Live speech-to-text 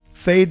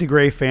Fade to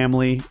Gray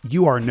family,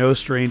 you are no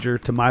stranger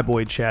to my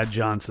boy Chad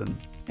Johnson,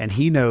 and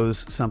he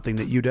knows something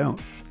that you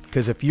don't.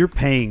 Because if you're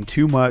paying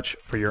too much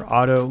for your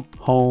auto,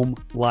 home,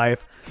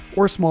 life,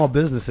 or small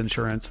business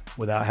insurance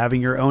without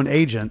having your own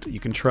agent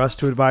you can trust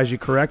to advise you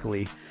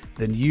correctly,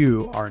 then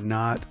you are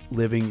not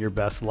living your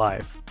best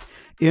life.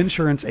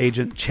 Insurance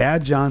agent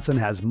Chad Johnson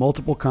has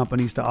multiple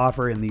companies to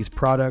offer in these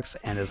products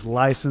and is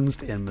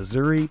licensed in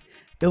Missouri,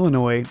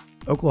 Illinois,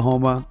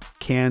 Oklahoma,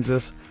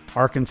 Kansas,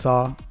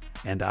 Arkansas,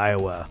 and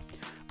Iowa.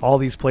 All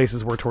these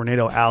places where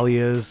Tornado Alley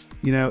is,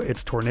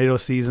 it's tornado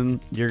season.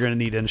 You're going to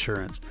need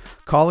insurance.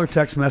 Call or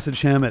text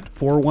message him at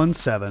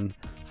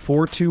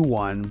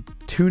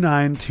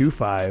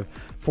 417-421-2925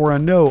 for a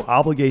no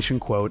obligation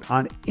quote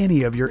on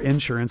any of your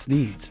insurance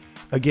needs.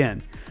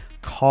 Again,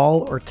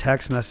 call or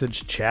text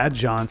message Chad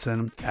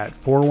Johnson at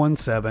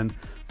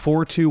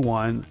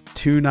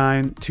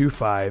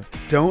 417-421-2925.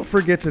 Don't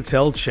forget to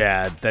tell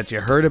Chad that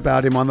you heard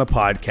about him on the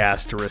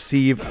podcast to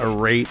receive a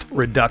rate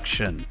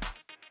reduction.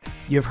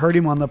 You've heard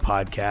him on the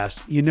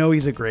podcast. You know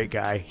he's a great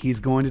guy. He's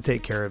going to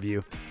take care of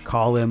you.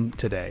 Call him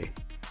today.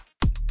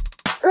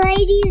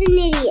 Ladies and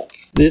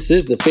idiots. This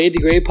is the Fade to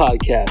Gray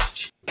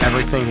podcast.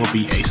 Everything will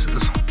be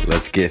aces.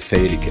 Let's get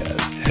faded,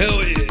 guys.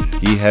 Hell yeah.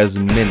 He has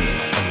many,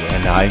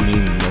 and I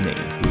mean many,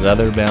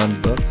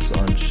 leather-bound books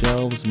on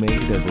shelves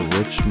made of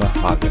rich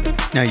mahogany.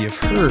 Now, you've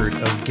heard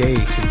of gay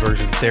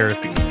conversion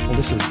therapy. Well,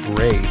 this is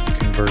gray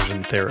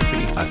conversion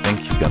therapy. I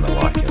think you're gonna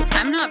like it.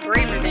 I'm not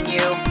braver than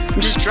you.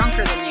 I'm just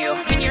drunker than you.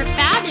 I mean, you're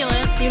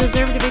fabulous. You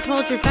deserve to be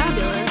told you're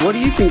fabulous. What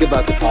do you think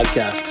about the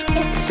podcast?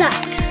 It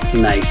sucks.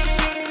 Nice.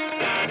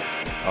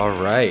 All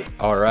right.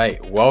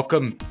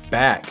 Welcome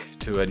back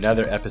to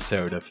another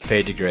episode of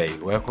Fade to Gray.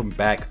 Welcome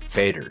back,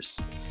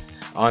 faders.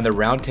 On the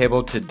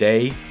roundtable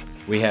today,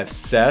 we have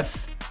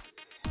Seth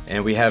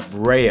and we have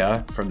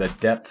Rhea from the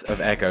Depth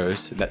of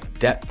Echoes. That's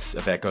Depths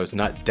of Echoes,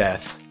 not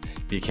death.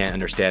 If you can't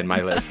understand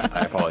my list,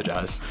 I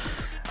apologize.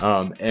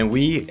 And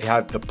we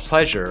have the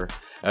pleasure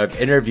of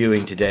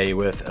interviewing today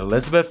with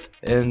Elizabeth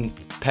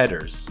Enns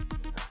Petters.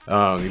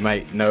 You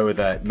might know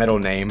that middle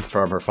name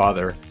from her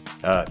father,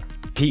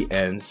 Pete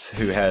Enns,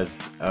 who has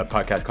a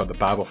podcast called The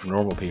Bible for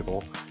Normal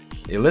People.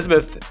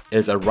 Elizabeth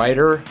is a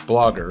writer,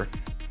 blogger,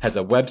 has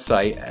a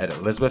website at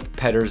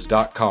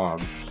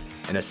elizabethpetters.com,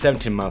 and a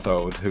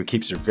 17-month-old who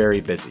keeps her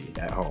very busy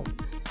at home.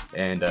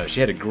 And she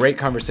had a great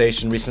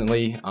conversation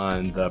recently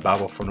on the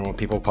Bible for Normal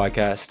People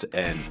podcast,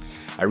 and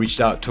I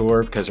reached out to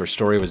her because her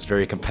story was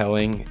very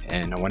compelling,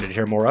 and I wanted to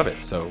hear more of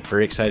it. So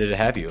very excited to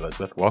have you,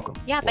 Elizabeth. Welcome.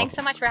 Yeah, thanks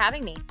so much for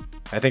having me.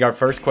 I think our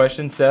first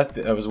question, Seth,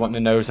 I was wanting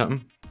to know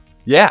something.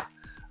 Yeah.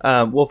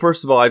 Well,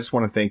 first of all, I just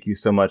want to thank you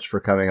so much for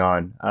coming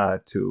on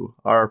to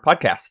our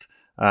podcast.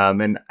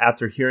 And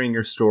after hearing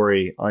your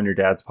story on your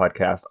dad's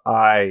podcast,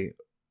 I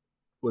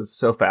was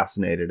so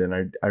fascinated,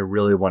 and I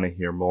really want to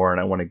hear more, and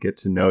I want to get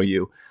to know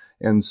you.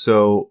 And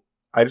so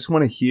I just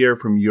want to hear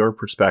from your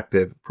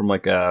perspective, from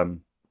like a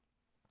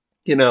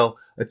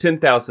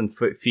 10,000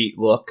 feet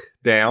look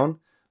down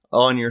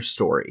on your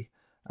story.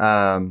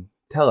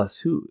 Tell us,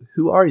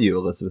 who are you,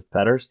 Elizabeth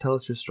Petters? Tell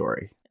us your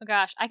story. Oh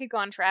gosh, I could go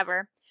on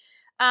forever.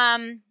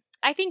 I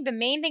think the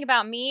main thing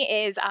about me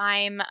is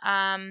I'm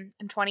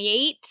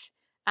 28.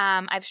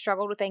 I've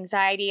struggled with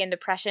anxiety and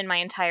depression my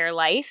entire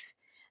life.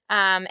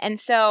 And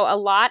so a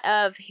lot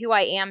of who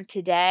I am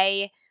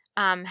today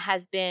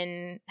has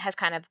kind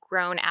of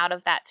grown out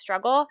of that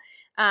struggle.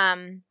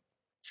 And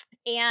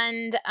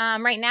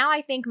right now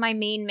I think my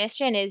main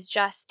mission is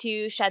just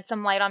to shed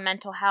some light on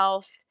mental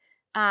health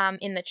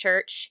in the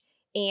church,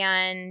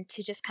 and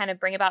to just kind of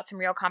bring about some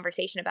real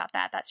conversation about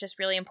that. That's just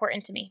really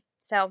important to me.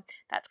 So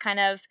that's kind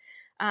of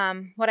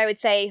what I would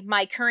say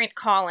my current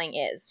calling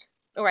is,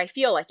 or I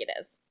feel like it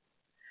is.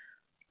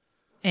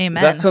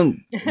 Amen.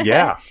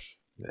 Yeah.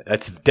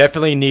 That's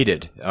definitely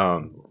needed.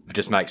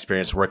 Just my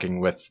experience working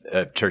with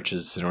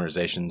churches and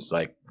organizations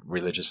like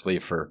religiously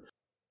for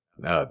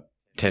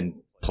 10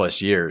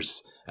 plus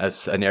years.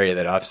 That's an area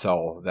that I've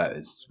saw that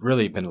has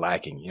really been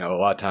lacking. A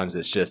lot of times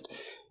it's just,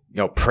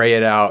 pray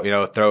it out,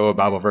 throw a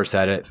Bible verse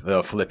at it,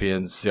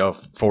 Philippians,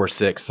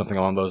 4:6, something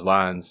along those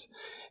lines.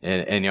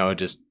 And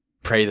just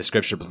pray the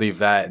scripture, believe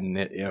that. And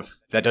if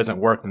that doesn't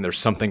work, then there's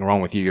something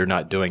wrong with you. You're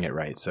not doing it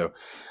right. So,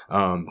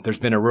 there's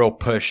been a real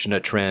push and a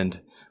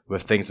trend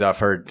with things that I've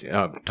heard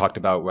talked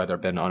about, whether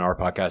it's been on our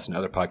podcast and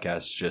other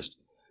podcasts, just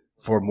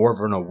for more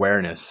of an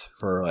awareness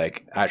for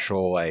like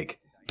actual like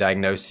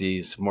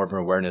diagnoses, more of an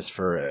awareness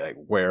for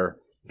where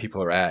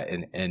people are at,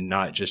 and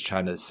not just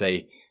trying to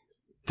say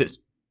this,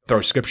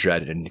 throw scripture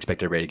at it and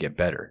expect everybody to get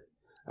better.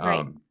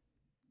 Right.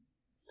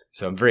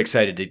 So I'm very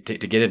excited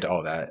to get into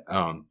all that.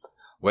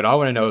 What I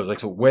want to know is like,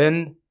 so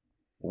when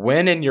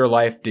in your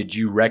life did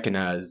you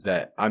recognize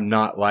that I'm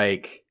not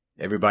like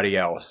everybody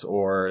else,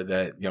 or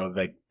that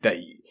that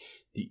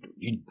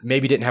you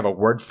maybe didn't have a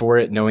word for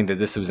it, knowing that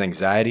this was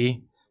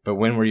anxiety, but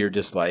when were you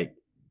just like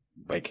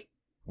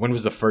when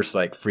was the first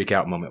like freak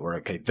out moment where,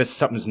 okay,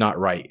 something's not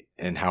right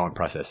in how I'm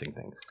processing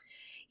things?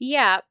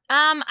 Yeah.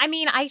 I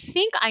mean, I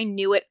think I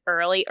knew it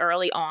early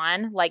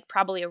on, like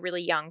probably a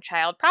really young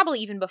child, probably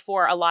even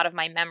before a lot of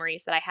my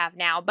memories that I have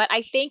now. But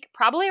I think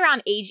probably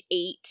around age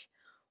 8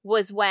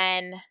 was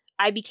when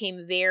I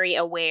became very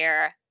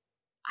aware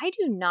I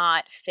do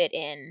not fit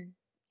in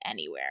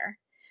anywhere.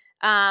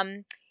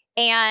 And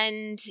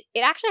it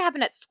actually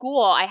happened at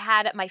school. I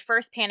had my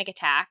first panic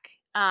attack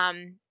at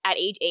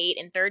age 8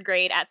 in 3rd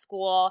grade at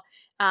school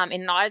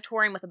in an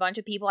auditorium with a bunch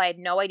of people. I had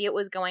no idea what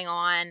was going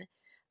on.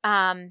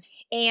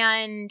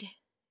 And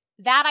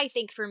that I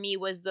think for me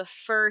was the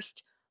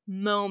first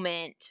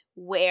moment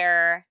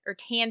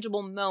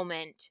tangible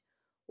moment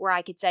where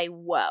I could say,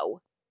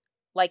 whoa,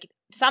 like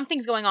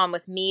something's going on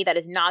with me that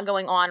is not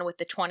going on with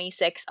the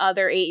 26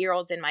 other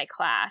 8-year-olds in my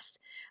class.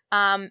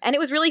 And it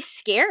was really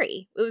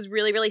scary. It was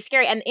really, really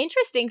scary. And the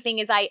interesting thing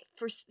is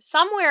for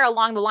somewhere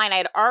along the line, I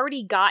had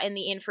already gotten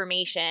the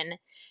information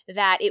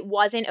that it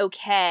wasn't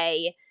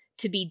okay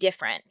to be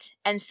different.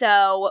 And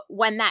so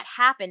when that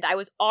happened, I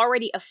was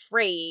already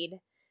afraid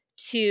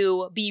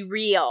to be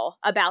real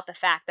about the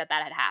fact that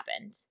had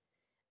happened.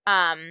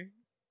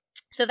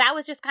 So that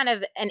was just kind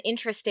of an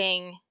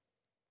interesting,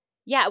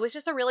 it was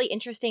just a really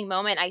interesting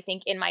moment, I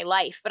think, in my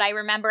life. But I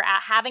remember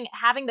having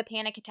the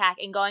panic attack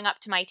and going up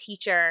to my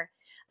teacher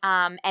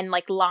and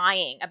like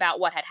lying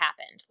about what had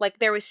happened. Like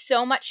there was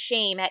so much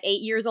shame at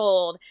 8 years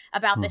old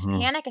about this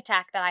panic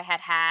attack that I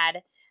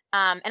had.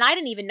 And I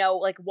didn't even know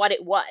like what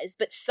it was,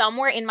 but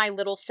somewhere in my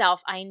little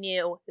self, I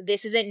knew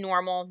this isn't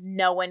normal.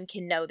 No one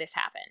can know this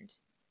happened.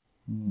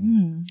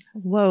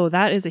 Whoa,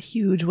 that is a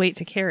huge weight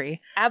to carry.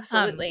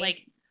 Absolutely.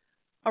 Like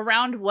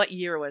around what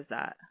year was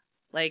that?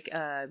 Like,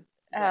 yeah.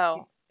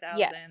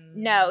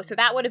 No, so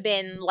that would have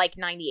been like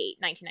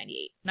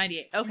 1998.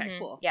 98. Okay,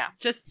 cool. Yeah.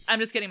 I'm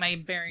just getting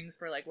my bearings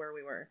for like where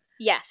we were.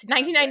 Yes,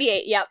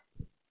 1998. Yep.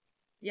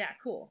 Yeah,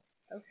 cool.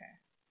 Okay.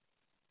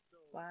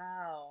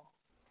 Wow.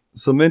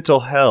 So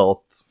mental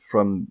health,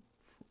 from,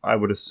 I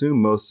would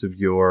assume most of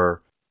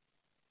your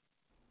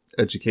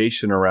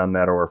education around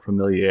that or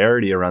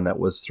familiarity around that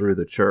was through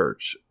the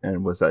church.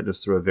 And was that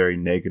just through a very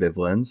negative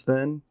lens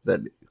then? That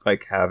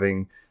like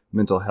having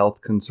mental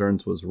health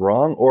concerns was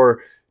wrong?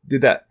 Or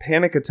did that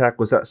panic attack,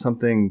 was that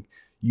something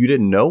you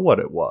didn't know what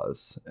it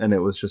was and it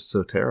was just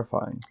so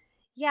terrifying?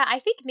 Yeah, I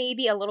think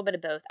maybe a little bit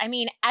of both. I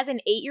mean, as an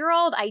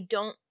 8-year-old, I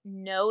don't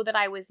know that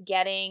I was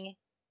getting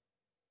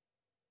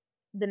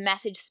the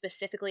message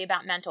specifically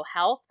about mental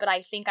health, but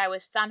I think I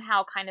was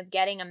somehow kind of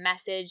getting a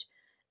message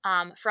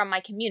from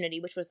my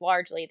community, which was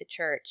largely the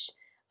church,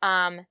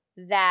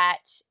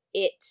 that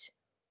it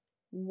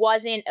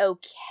wasn't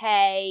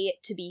okay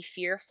to be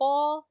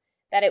fearful,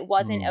 that it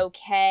wasn't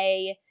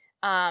okay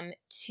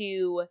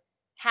to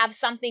have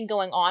something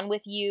going on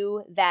with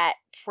you that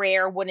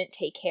prayer wouldn't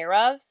take care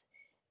of.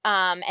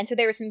 And so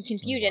there was some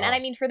confusion. Wow. And I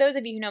mean, for those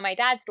of you who know my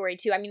dad's story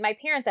too, I mean, my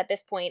parents at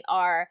this point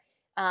are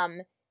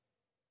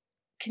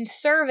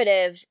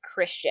conservative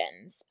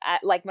Christians.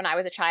 Like when I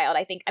was a child,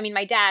 I think, I mean,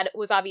 my dad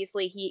was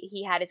obviously,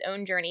 he had his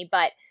own journey,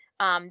 but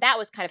that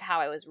was kind of how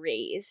I was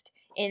raised,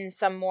 in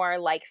some more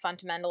like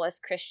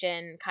fundamentalist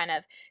Christian kind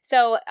of.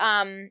 So,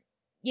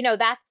 you know,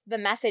 that's the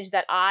message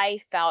that I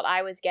felt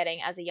I was getting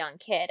as a young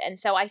kid. And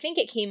so I think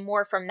it came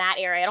more from that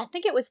area. I don't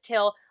think it was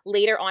till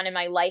later on in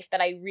my life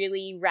that I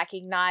really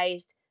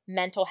recognized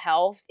mental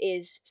health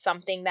is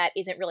something that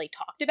isn't really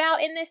talked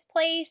about in this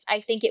place. I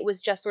think it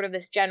was just sort of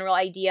this general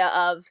idea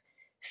of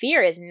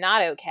fear is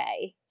not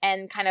okay,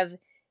 and kind of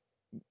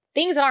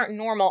things that aren't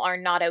normal are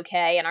not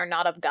okay and are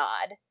not of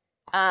God.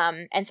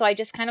 And so I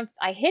just kind of,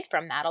 I hid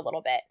from that a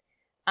little bit.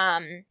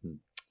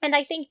 And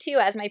I think too,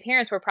 as my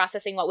parents were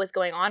processing what was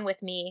going on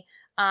with me,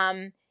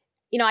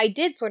 you know, I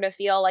did sort of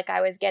feel like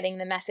I was getting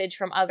the message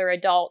from other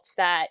adults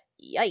that,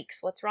 yikes,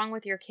 what's wrong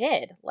with your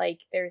kid? Like,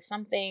 there's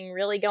something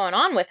really going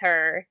on with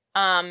her.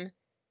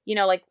 You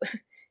know, like,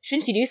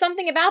 shouldn't you do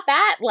something about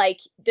that? Like,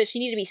 does she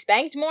need to be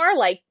spanked more?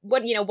 Like,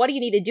 what do you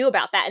need to do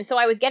about that? And so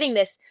I was getting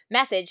this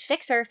message,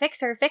 fix her, fix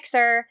her, fix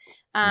her.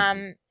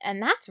 And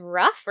that's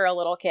rough for a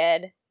little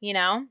kid, you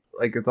know?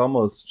 Like, it's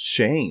almost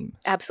shame.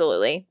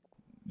 Absolutely.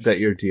 That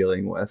you're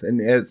dealing with.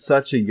 And at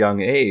such a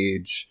young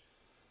age,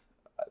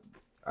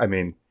 I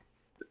mean,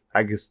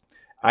 I guess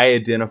I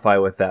identify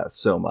with that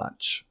so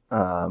much.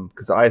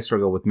 Because I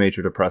struggle with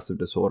major depressive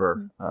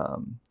disorder,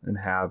 and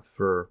have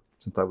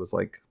since I was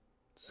like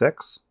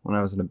 6, when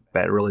I was in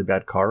a really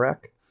bad car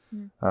wreck.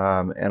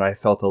 And I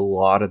felt a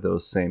lot of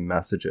those same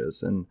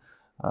messages. And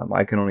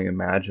I can only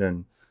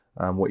imagine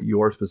what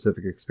your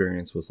specific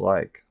experience was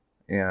like.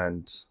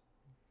 And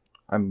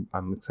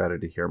I'm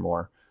excited to hear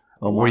more.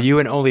 Were you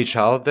an only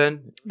child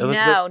then,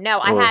 Elizabeth? No.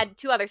 I had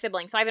 2 other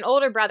siblings. So I have an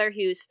older brother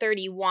who's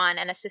 31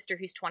 and a sister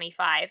who's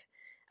 25.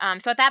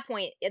 So at that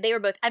point, they were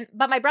both,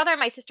 but my brother and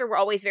my sister were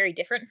always very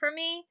different from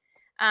me,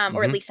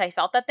 or at least I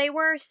felt that they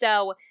were.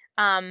 So,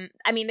 I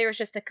mean, there was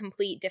just a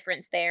complete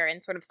difference there in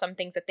sort of some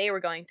things that they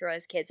were going through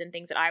as kids and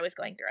things that I was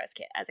going through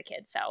as a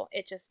kid. So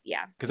it just,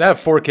 yeah. Because I have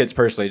 4 kids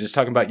personally, just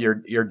talking about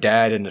your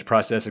dad and the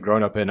process of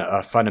growing up in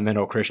a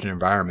fundamental Christian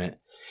environment.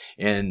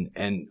 And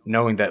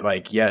knowing that,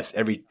 like, yes,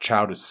 every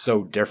child is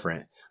so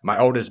different, my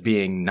oldest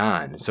being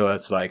 9. So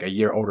that's like a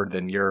year older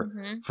than your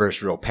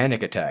first real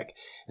panic attack.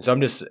 And so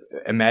I'm just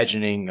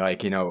imagining,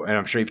 like, and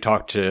I'm sure you've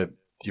talked to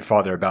your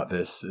father about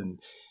this, and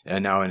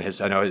now I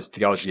know his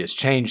theology has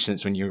changed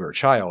since when you were a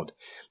child.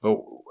 But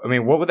I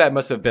mean, what would that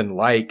must have been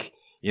like,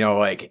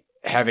 like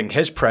having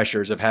his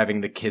pressures of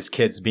having his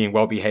kids being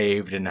well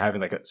behaved and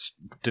having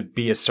to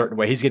be a certain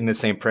way. He's getting the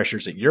same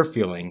pressures that you're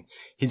feeling.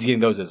 He's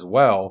getting those as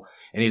well,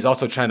 and he's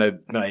also trying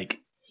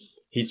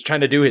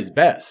to do his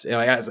best.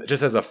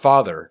 Just as a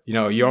father, you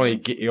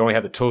only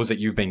have the tools that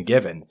you've been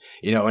given.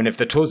 And if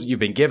the tools that you've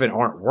been given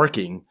aren't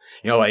working,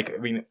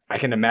 I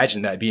can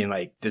imagine that being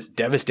like this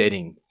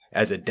devastating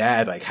as a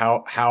dad. Like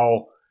how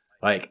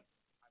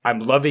I'm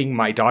loving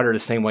my daughter the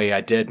same way I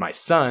did my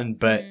son,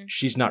 but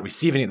she's not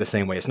receiving it the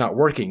same way. It's not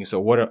working. So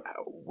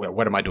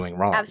what am I doing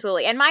wrong?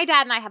 Absolutely. And my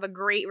dad and I have a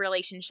great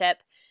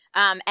relationship,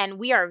 and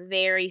we are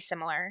very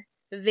similar.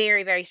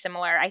 Very, very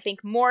similar. I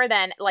think more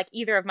than like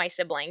either of my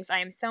siblings. I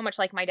am so much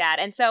like my dad.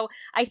 And so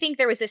I think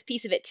there was this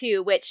piece of it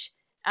too, which,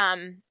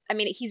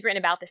 he's written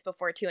about this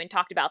before too and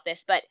talked about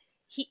this, but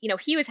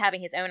he was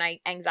having his own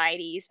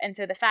anxieties. And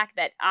so the fact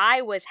that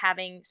I was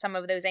having some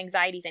of those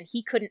anxieties and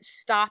he couldn't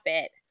stop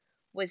it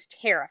was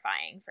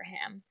terrifying for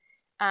him.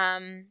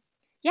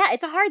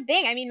 It's a hard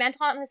thing. I mean,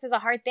 mental illness is a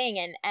hard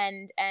thing,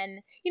 and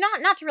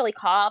not to really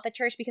call out the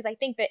church, because I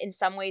think that in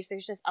some ways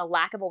there's just a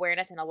lack of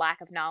awareness and a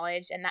lack of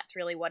knowledge, and that's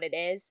really what it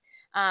is.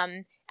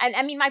 And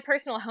I mean, my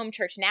personal home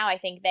church now, I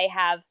think they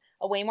have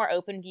a way more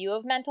open view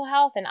of mental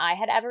health than I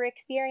had ever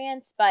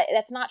experienced, but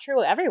that's not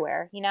true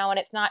everywhere, and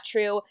it's not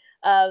true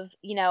of,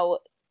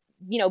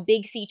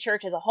 Big C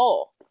church as a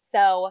whole.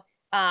 So,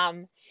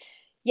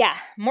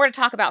 more to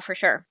talk about for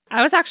sure.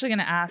 I was actually going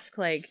to ask,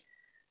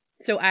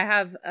 so I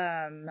have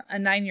a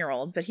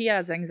 9-year-old, but he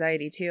has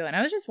anxiety too. And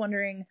I was just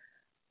wondering,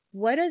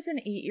 what does an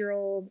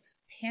 8-year-old's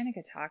panic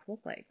attack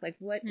look like? Like,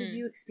 what did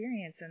you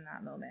experience in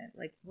that moment?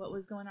 Like, what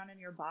was going on in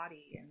your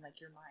body and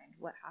like your mind?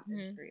 What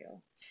happened for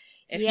you?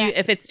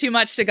 If it's too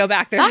much to go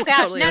back there, it's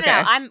totally okay.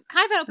 No. I'm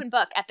kind of an open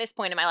book at this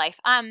point in my life.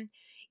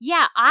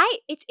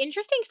 It's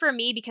interesting for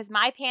me because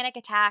my panic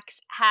attacks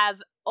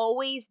have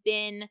always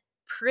been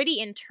pretty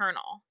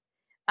internal.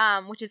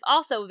 Which is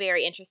also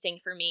very interesting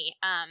for me.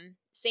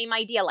 Same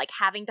idea, like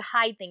having to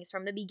hide things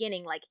from the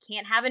beginning, like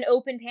can't have an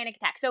open panic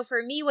attack. So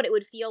for me, what it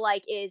would feel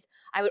like is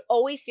I would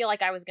always feel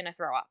like I was going to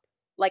throw up.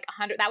 Like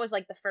 100, that was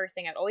like the first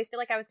thing. I'd always feel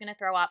like I was going to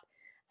throw up.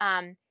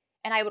 And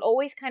I would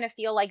always kind of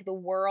feel like the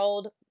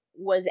world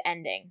was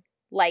ending.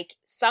 Like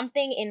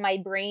something in my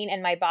brain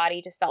and my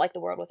body just felt like the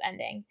world was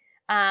ending.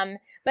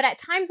 But at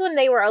times when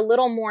they were a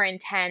little more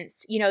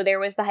intense, there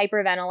was the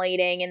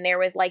hyperventilating and there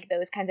was like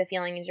those kinds of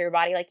feelings in your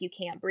body, like you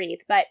can't breathe.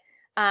 But,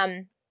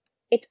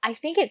 I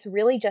think it's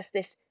really just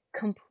this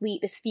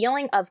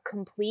feeling of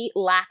complete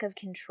lack of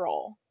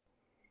control,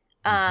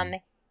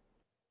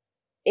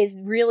 is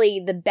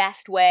really the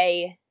best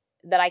way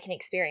that I can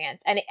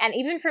experience. And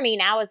even for me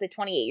now as a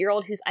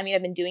 28-year-old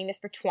I've been doing this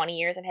for 20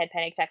 years. I've had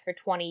panic attacks for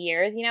 20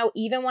 years,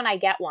 even when I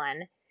get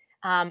one,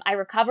 I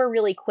recover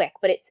really quick,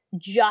 but it's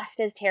just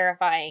as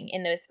terrifying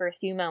in those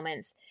first few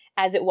moments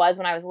as it was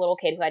when I was a little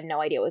kid who had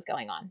no idea what was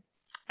going on.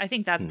 I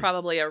think that's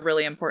probably a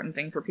really important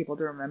thing for people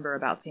to remember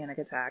about panic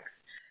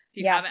attacks.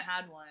 If you haven't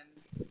had one,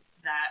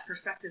 that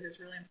perspective is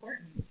really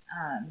important.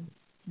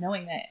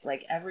 Knowing that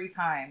like every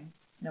time,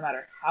 no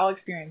matter how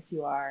experienced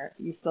you are,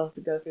 you still have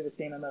to go through the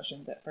same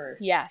emotions at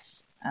first.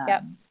 Yes.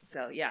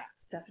 So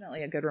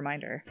definitely a good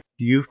reminder.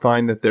 Do you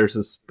find that there's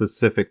a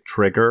specific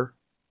trigger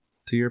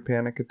to your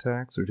panic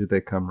attacks, or do they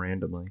come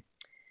randomly?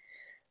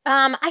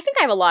 I think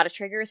I have a lot of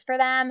triggers for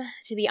them,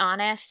 to be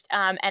honest.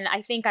 And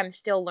I think I'm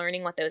still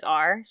learning what those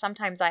are.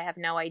 Sometimes I have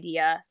no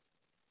idea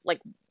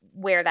like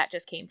where that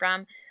just came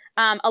from.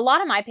 A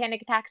lot of my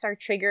panic attacks are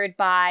triggered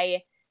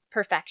by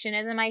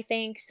perfectionism, I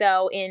think.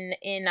 So in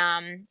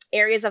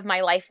areas of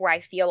my life where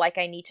I feel like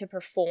I need to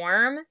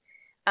perform,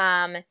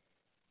 that's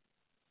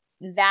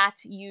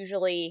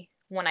usually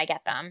when I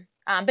get them.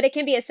 But it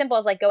can be as simple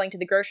as like going to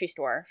the grocery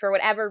store. For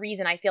whatever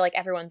reason, I feel like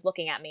everyone's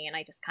looking at me and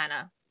I just kind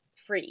of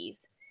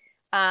freeze.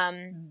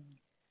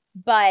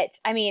 But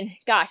I mean,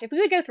 gosh, if we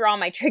would go through all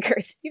my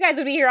triggers, you guys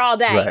would be here all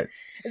day. Right.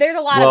 There's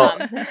a lot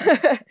of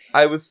them.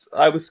 I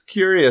was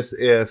curious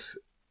if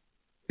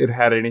it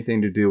had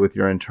anything to do with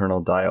your internal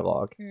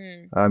dialogue.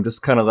 I'm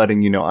just kind of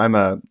letting you know, I'm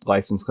a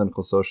licensed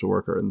clinical social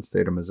worker in the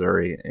state of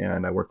Missouri,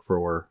 and I work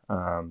for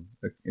an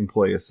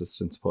employee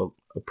assistance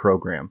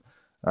program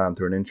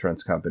through an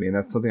insurance company. And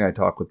that's something I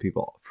talk with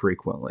people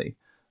frequently.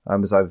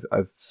 As I've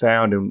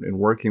found in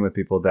working with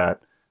people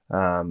that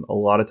a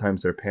lot of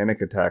times their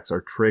panic attacks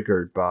are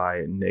triggered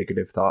by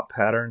negative thought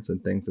patterns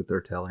and things that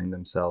they're telling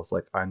themselves,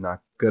 like, I'm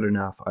not good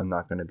enough, I'm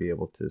not going to be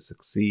able to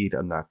succeed,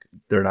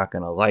 they're not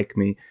going to like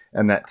me.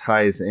 And that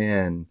ties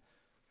in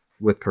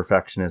with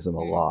perfectionism a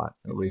lot.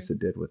 At least it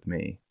did with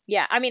me.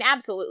 Yeah, I mean,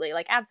 absolutely.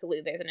 Like,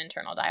 absolutely, there's an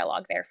internal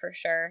dialogue there for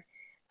sure.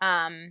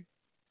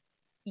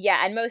 Yeah,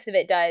 and most of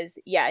it does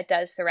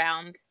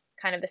surround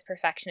kind of this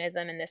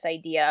perfectionism and this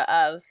idea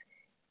of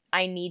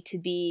I need to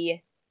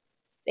be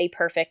a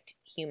perfect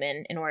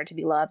human in order to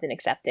be loved and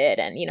accepted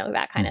and, you know,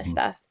 that kind of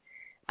stuff.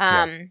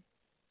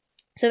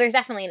 So there's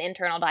definitely an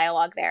internal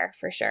dialogue there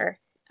for sure.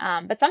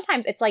 But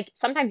sometimes it's like,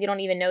 sometimes you don't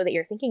even know that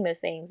you're thinking those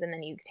things. And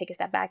then you take a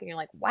step back and you're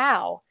like,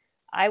 wow,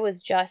 I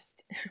was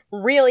just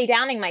really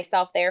downing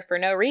myself there for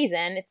no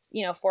reason. It's,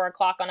 you know,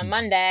 4:00 on a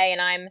Monday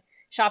and I'm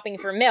shopping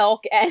for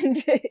milk and,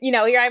 you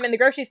know, here I'm in the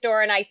grocery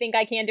store and I think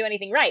I can't do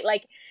anything right.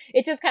 Like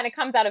it just kind of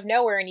comes out of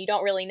nowhere and you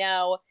don't really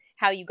know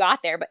how you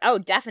got there.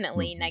 But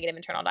definitely negative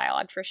internal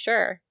dialogue for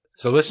sure.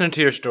 So listening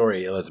to your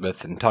story,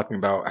 Elizabeth, and talking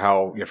about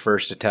how your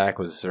first attack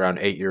was around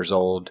 8 years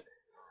old,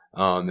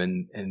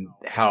 and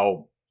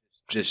how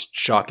just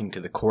shocking to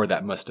the core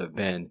that must have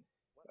been.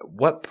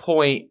 What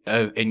point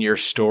in your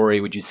story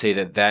would you say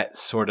that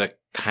sort of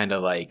kind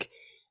of like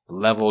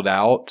leveled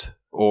out,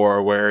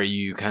 or where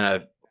you kind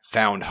of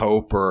found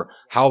hope, or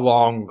how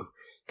long?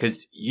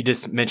 Because you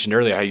just mentioned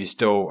earlier how you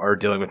still are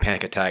dealing with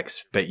panic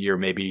attacks, but you're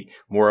maybe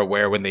more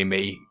aware when they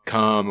may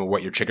come, or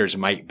what your triggers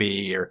might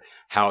be, or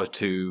how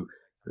to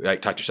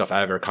like talk yourself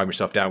out of it or calm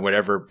yourself down,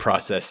 whatever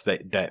process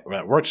that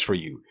works for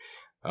you.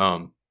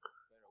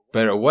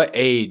 But at what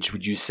age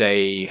would you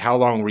say, how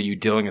long were you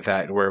dealing with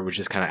that where it was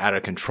just kind of out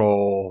of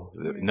control,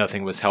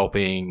 nothing was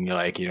helping,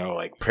 like, you know,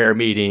 like prayer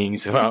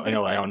meetings, well, you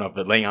know, I don't know if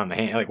it laying on the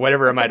hand, like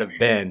whatever it might have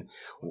been.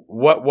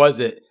 What was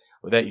it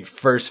that you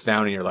first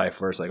found in your life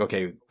where it's like,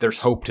 okay, there's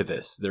hope to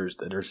this. There's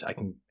I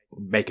can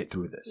make it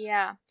through this.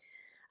 Yeah.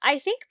 I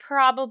think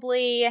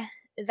probably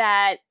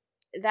that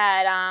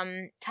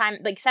time,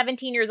 like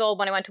 17 years old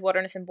when I went to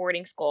wilderness and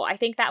boarding school, I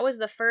think that was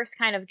the first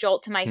kind of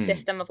jolt to my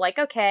system of like,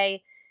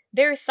 okay,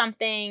 there's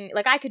something,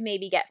 like I could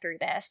maybe get through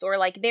this, or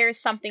like there's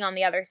something on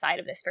the other side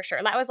of this for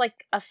sure. That was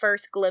like a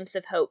first glimpse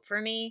of hope for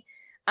me.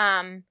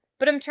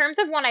 But in terms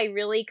of when I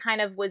really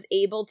kind of was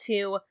able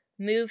to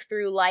move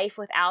through life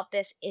without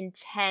this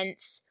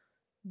intense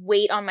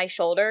weight on my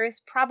shoulders,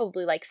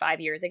 probably like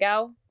 5 years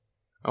ago.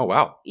 Oh,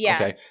 wow. Yeah.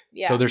 Okay.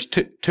 Yeah. So there's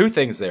two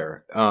things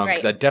there.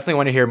 Because I definitely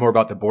want to hear more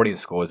about the boarding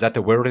school. Is that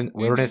the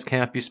wilderness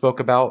camp you spoke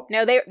about?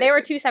 No, they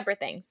were two separate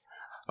things.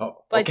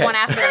 Oh, like okay. one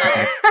after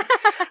another.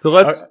 So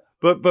let's,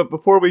 but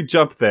before we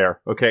jump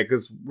there, okay,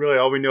 because really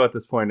all we know at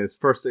this point is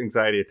first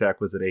anxiety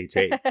attack was at age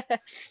 8.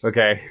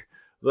 Okay.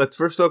 Let's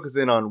first focus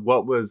in on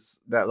what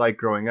was that like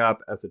growing up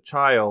as a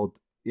child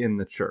in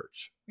the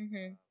church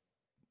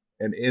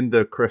and in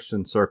the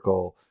Christian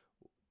circle.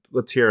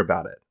 Let's hear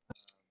about it.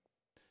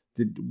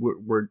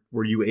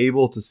 Were you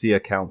able to see a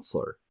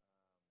counselor?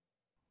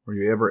 Were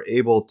you ever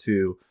able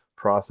to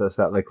process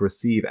that, like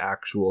receive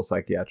actual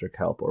psychiatric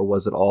help, or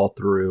was it all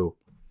through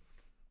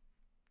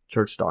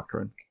church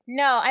doctrine?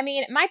 No, I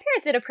mean, my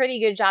parents did a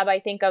pretty good job, I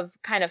think,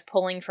 of kind of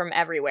pulling from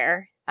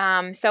everywhere.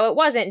 So it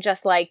wasn't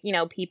just like, you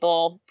know,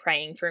 people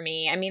praying for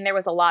me. I mean, there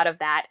was a lot of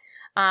that.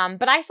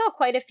 But I saw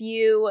quite a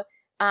few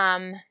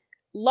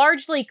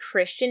largely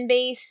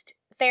Christian-based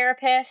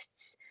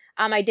therapists.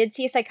 I did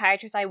see a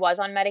psychiatrist. I was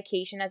on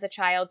medication as a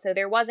child, so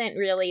there wasn't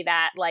really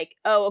that like,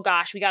 oh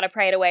gosh, we got to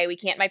pray it away. We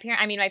can't. My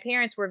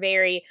parents were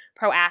very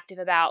proactive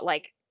about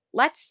like,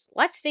 let's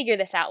figure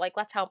this out. Like,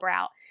 let's help her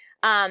out.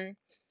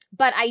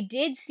 But I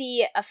did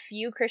see a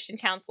few Christian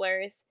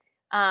counselors.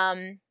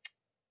 I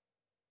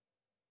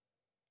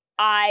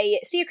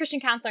see a Christian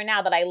counselor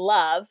now that I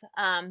love.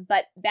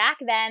 But back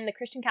then, the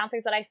Christian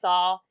counselors that I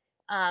saw,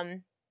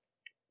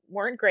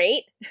 weren't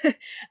great.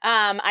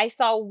 I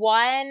saw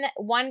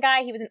one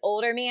guy, he was an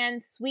older man,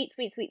 sweet.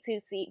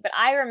 But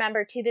I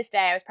remember to this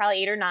day, I was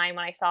probably 8 or 9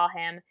 when I saw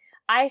him.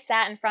 I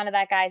sat in front of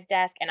that guy's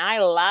desk and I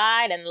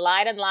lied.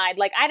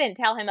 Like I didn't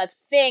tell him a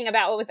thing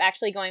about what was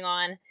actually going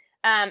on.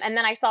 And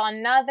then I saw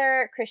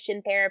another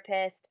Christian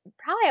therapist,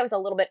 probably I was a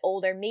little bit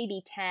older,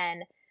 maybe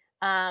 10,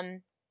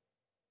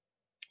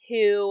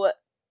 who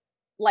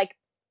like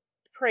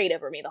prayed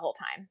over me the whole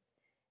time.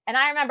 And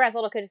I remember as a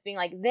little kid just being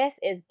like, this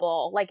is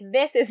bull. Like,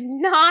 this is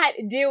not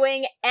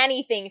doing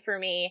anything for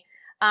me.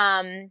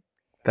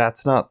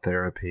 That's not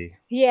therapy.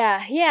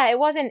 Yeah, it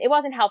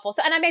wasn't helpful.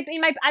 So, and I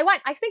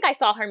think I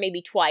saw her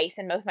maybe twice,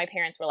 and most of my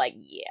parents were like,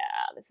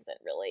 yeah, this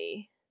isn't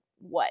really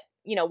what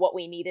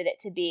we needed it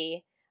to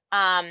be.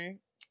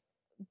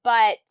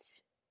 But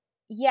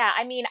yeah,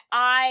 I mean,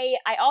 I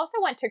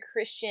also went to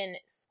Christian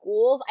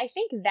schools. I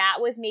think that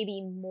was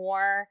maybe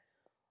more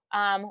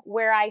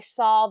where I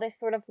saw this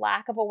sort of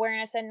lack of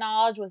awareness and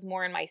knowledge was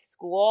more in my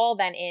school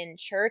than in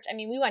church. I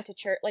mean, we went to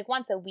church like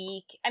once a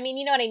week. I mean,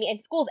 you know what I mean? In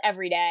school's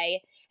every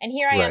day. And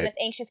here I am, this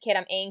anxious kid.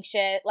 I'm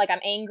anxious. Like,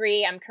 I'm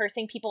angry. I'm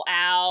cursing people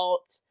out.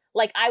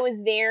 Like, I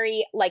was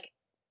very, like,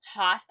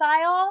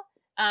 hostile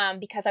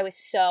because I was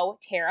so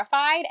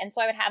terrified. And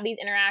so I would have these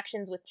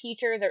interactions with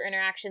teachers or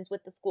interactions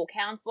with the school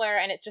counselor.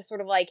 And it's just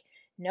sort of like,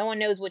 no one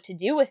knows what to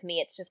do with me.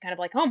 It's just kind of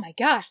like, oh my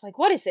gosh, like,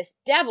 what is this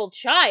devil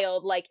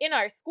child, like, in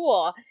our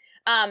school?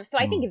 So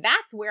I think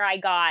that's where I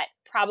got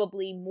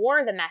probably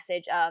more the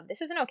message of,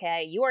 this isn't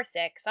okay, you are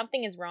sick,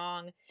 something is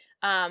wrong,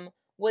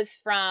 was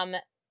from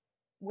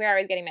where I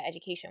was getting my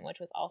education, which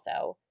was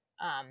also,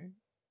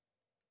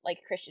 like,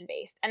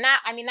 Christian-based. And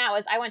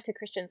I went to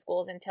Christian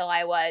schools until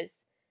I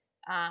was,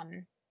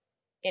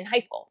 in high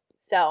school.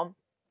 So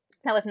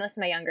That was most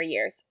of my younger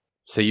years.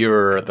 So you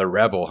were the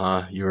rebel,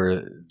 huh? You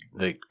were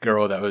the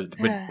girl that would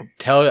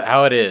tell it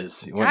how it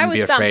is. You wouldn't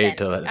be afraid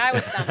to let it. I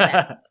was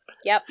something.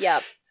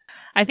 Yep.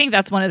 I think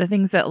that's one of the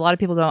things that a lot of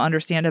people don't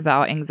understand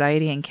about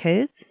anxiety in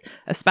kids,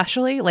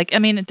 especially. Like, I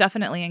mean,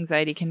 definitely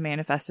anxiety can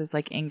manifest as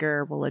like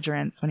anger,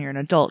 belligerence when you're an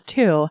adult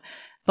too.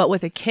 But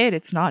with a kid,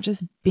 it's not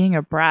just being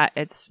a brat.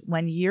 It's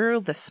when you're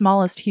the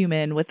smallest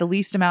human with the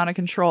least amount of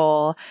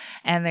control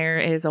and there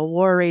is a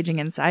war raging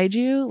inside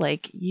you,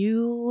 like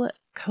you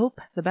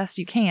cope the best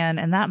you can.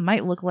 And that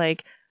might look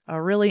like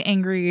a really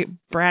angry,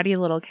 bratty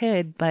little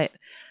kid. But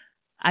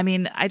I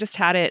mean, I just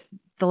had it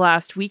the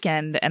last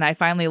weekend and I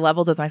finally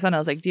leveled with my son. I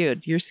was like,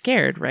 dude, you're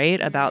scared, right?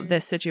 About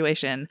this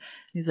situation.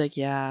 He's like,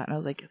 yeah. And I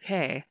was like,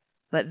 okay.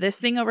 But this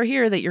thing over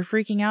here that you're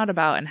freaking out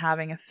about and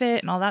having a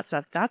fit and all that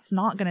stuff, that's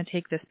not going to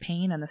take this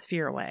pain and this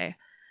fear away.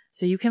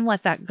 So you can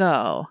let that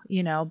go,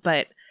 you know,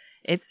 but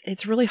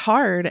it's really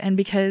hard. And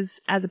because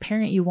as a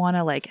parent, you want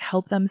to like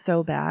help them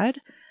so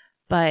bad,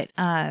 but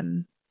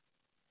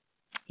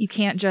you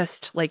can't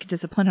just like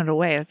discipline it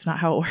away. That's not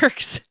how it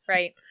works.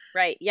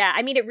 Right. Yeah.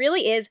 I mean, it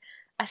really is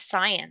a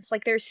science.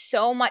 Like there's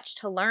so much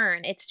to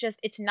learn.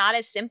 It's not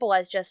as simple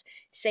as just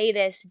say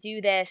this, do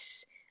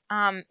this.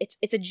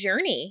 It's a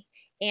journey.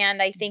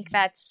 And I think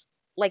that's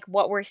like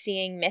what we're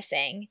seeing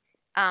missing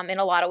in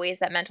a lot of ways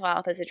that mental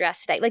health is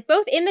addressed today, like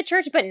both in the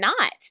church, but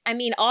not. I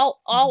mean,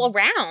 all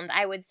around,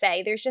 I would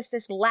say there's just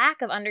this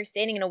lack of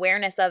understanding and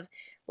awareness of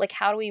like,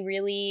 how do we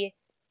really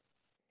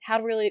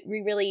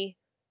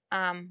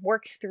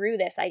work through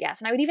this, I guess.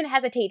 And I would even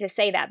hesitate to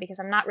say that because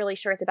I'm not really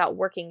sure it's about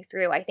working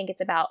through. I think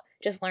it's about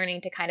just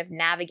learning to kind of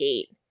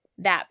navigate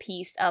that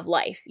piece of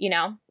life, you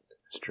know?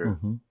 It's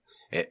true.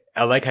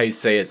 I like how you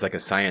say it's like a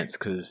science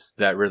because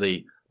that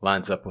really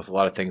lines up with a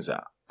lot of things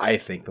that I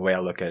think the way I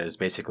look at it is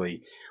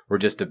basically we're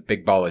just a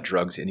big ball of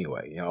drugs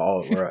anyway. You know,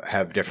 all we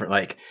have different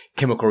like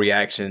chemical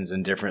reactions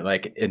and different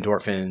like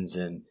endorphins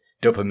and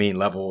dopamine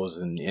levels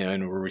and, you know,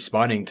 and we're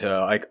responding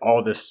to like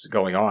all this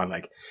going on.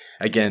 Like,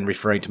 again,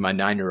 referring to my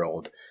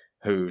 9-year-old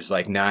who's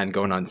like 9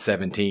 going on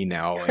 17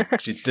 now.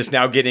 Like, she's just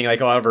now getting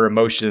like a lot of her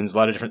emotions, a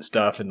lot of different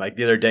stuff. And like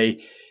the other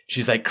day,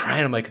 she's like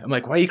crying. I'm like,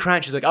 why are you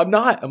crying? She's like, I'm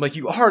not. I'm like,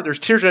 you are. There's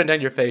tears running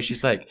down your face.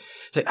 She's like,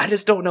 I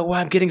just don't know why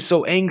I'm getting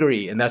so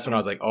angry. And that's when I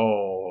was like,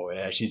 oh,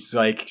 yeah, she's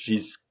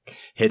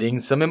hitting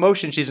some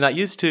emotion she's not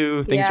used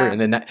to. Things are, and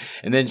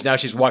then now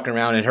she's walking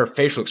around and her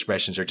facial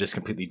expressions are just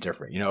completely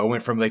different. You know, it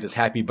went from like this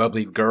happy,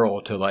 bubbly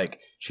girl to like,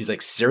 she's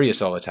like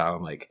serious all the time.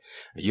 I'm like,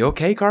 are you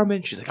okay,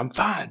 Carmen? She's like, I'm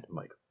fine.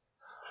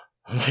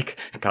 I'm like,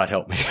 God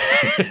help me.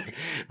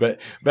 but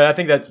I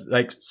think that's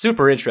like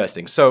super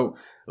interesting. So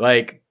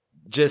like,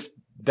 just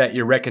that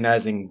you're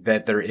recognizing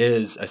that there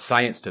is a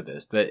science to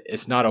this, that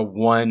it's not a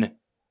one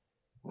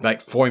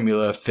like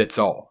formula fits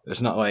all.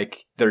 There's not like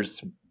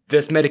there's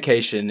this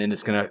medication and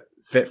it's going to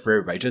fit for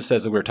everybody. Just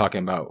as we were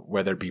talking about,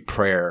 whether it be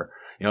prayer,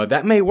 you know,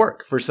 that may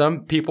work for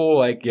some people.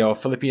 Like, you know,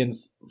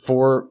 Philippians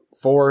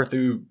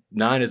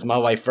 4:4-9 is my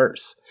life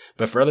verse.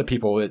 But for other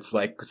people, it's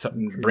like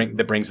something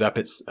that brings up,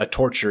 it's a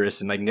torturous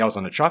and like nails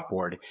on a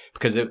chalkboard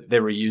because they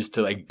were used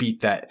to like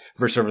beat that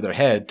verse over their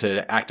head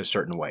to act a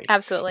certain way.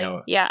 Absolutely. You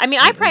know? Yeah. I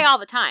mean, I pray all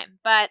the time,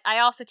 but I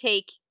also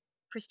take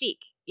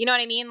Pristique. You know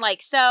what I mean?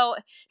 Like, so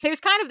there's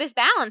kind of this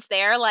balance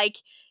there. Like,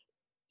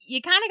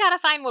 you kind of got to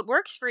find what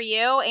works for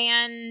you,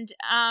 and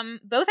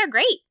both are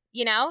great,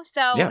 you know?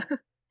 So,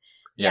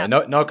 yeah.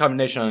 No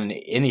condemnation on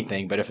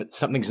anything, but if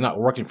something's not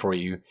working for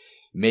you,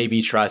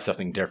 maybe try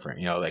something different.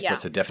 You know, like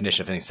what's the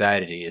definition of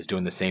anxiety is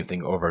doing the same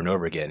thing over and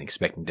over again,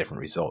 expecting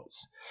different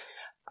results.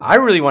 I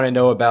really want to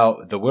know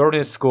about the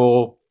wilderness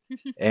school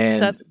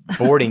and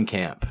boarding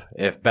camp.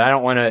 But I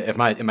don't want to,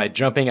 am I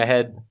jumping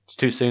ahead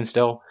too soon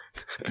still?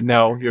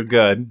 No, you're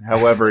good.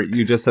 However,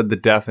 you just said the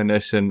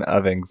definition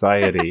of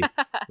anxiety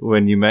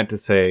when you meant to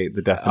say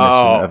the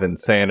definition of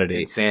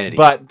insanity.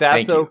 But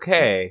that's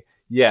okay.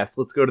 Yes,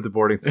 let's go to the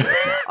boarding schools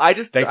now. I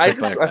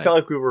felt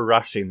like we were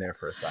rushing there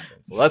for a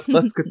second. So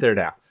let's get there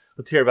now.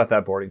 Let's hear about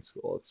that boarding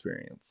school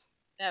experience.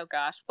 Oh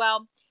gosh.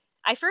 Well,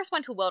 I first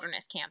went to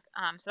wilderness camp.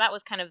 So that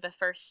was kind of the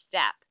first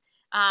step.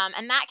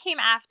 And that came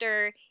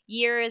after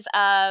years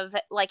of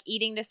like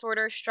eating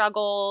disorder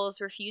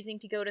struggles, refusing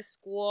to go to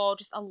school,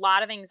 just a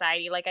lot of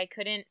anxiety. Like I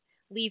couldn't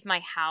leave my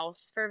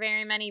house for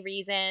very many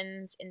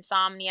reasons,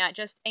 insomnia,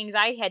 just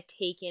anxiety had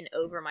taken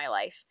over my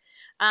life.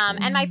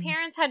 And my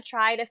parents had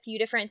tried a few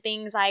different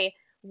things. I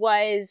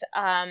was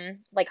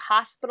like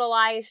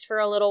hospitalized for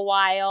a little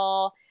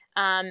while,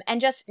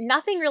 and just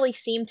nothing really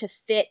seemed to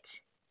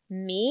fit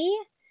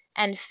me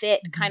and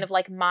fit kind of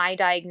like my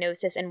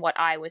diagnosis and what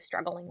I was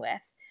struggling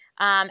with.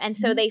 And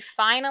so they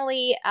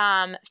finally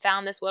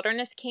found this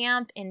wilderness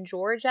camp in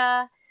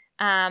Georgia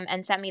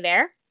and sent me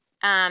there.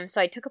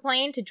 So I took a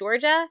plane to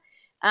Georgia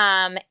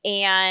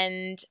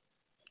and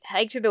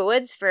hiked through the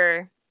woods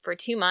for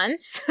 2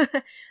 months.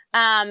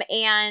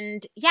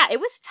 And yeah, it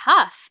was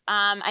tough.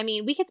 I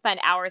mean, we could spend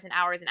hours and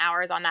hours and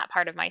hours on that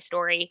part of my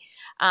story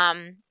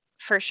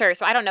For sure.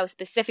 So I don't know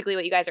specifically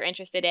what you guys are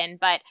interested in,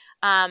 but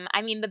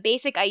I mean, the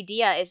basic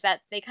idea is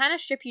that they kind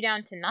of strip you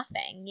down to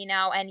nothing, you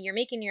know, and you're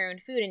making your own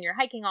food and you're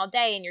hiking all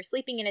day and you're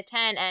sleeping in a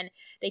tent and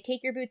they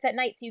take your boots at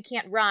night so you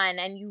can't run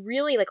and you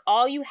really, like,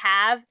 all you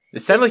have.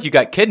 It sounded like you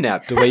got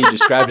kidnapped the way you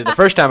described it. The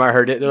first time I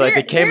heard it,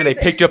 they came and they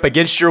picked you up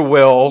against your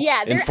will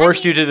and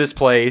forced you to this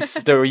place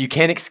where you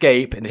can't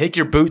escape and take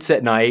your boots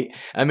at night.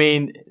 I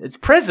mean, it's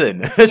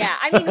prison. Yeah,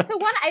 I mean, so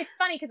it's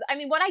funny because, I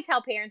mean, what I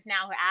tell parents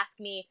now who ask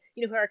me,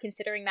 you know, who are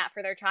considering that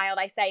for their child,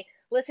 I say,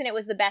 listen, it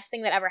was the best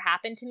thing that ever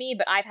happened to me,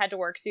 but I've had to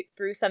work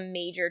through some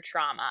major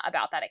trauma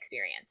about that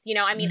experience. You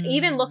know, I mean,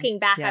 even looking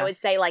back, I would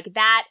say, like,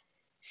 that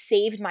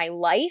saved my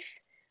life.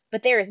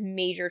 But there is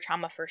major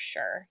trauma for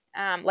sure.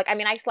 Like, I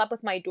mean, I slept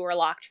with my door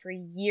locked for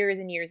years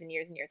and years and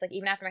years and years. Like,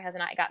 even after my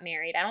husband and I got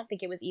married, I don't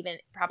think it was even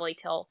probably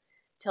till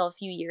a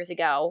few years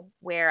ago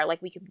where, like,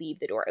 we could leave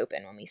the door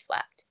open when we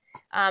slept.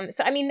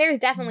 So, I mean, there's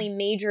definitely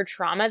major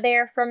trauma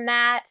there from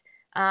that.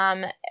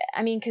 I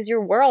mean, because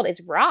your world is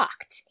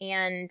rocked.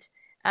 And,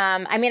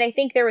 I mean, I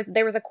think there was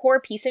a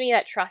core piece of me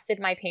that trusted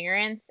my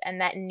parents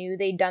and that knew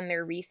they'd done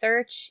their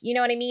research, you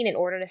know what I mean, in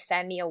order to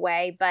send me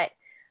away. But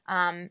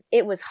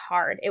it was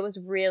hard. It was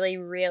really,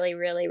 really,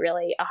 really,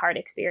 really a hard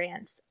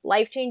experience.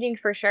 Life-changing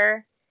for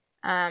sure.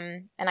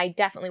 And I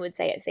definitely would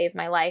say it saved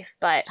my life,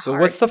 but So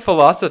hard. What's the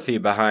philosophy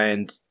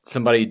behind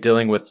somebody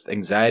dealing with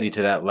anxiety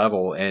to that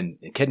level and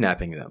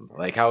kidnapping them?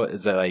 Like, how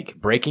is that,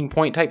 like, breaking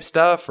point type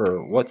stuff,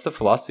 or what's the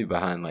philosophy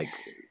behind, like?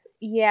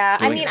 Yeah,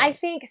 I mean, I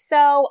think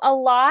so. A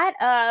lot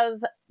of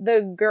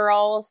the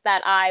girls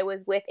that I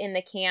was with in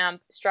the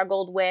camp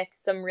struggled with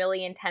some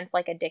really intense,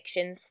 like,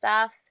 addiction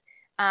stuff.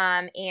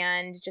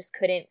 And just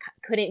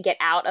couldn't get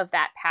out of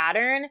that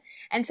pattern.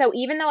 And so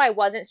even though I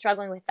wasn't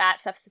struggling with that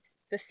stuff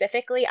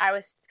specifically, I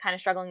was kind of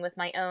struggling with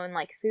my own,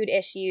 like, food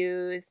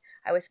issues.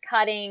 I was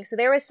cutting. So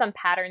there was some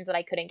patterns that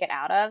I couldn't get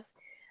out of.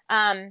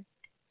 And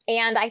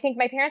I think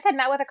my parents had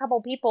met with a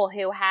couple people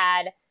who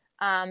had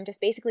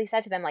just basically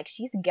said to them, like,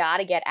 she's got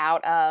to get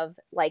out of,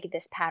 like,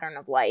 this pattern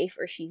of life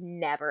or she's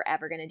never,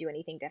 ever going to do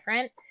anything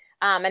different.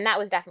 And that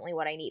was definitely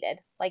what I needed.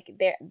 Like,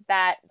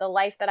 the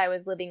life that I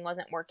was living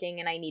wasn't working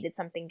and I needed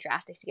something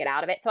drastic to get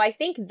out of it. So I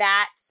think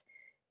that's,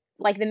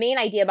 like, the main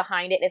idea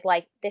behind it is,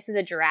 like, this is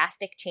a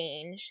drastic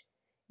change.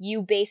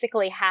 You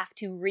basically have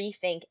to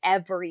rethink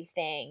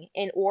everything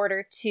in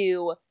order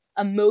to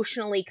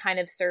emotionally kind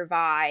of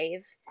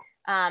survive.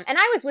 And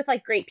I was with,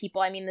 like, great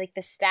people. I mean, like,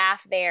 the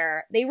staff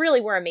there, they really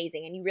were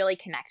amazing and you really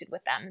connected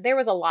with them. There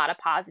was a lot of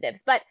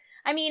positives. But,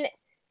 I mean,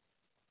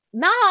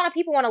 not a lot of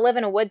people want to live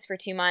in a woods for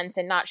 2 months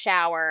and not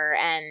shower.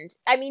 And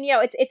I mean, you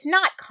know, it's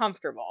not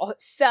comfortable.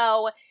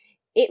 So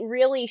it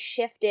really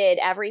shifted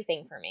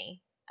everything for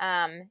me.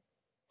 I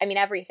mean,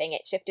 everything.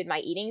 It shifted my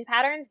eating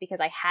patterns because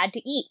I had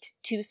to eat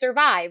to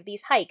survive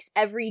these hikes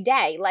every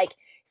day. Like,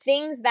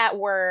 things that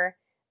were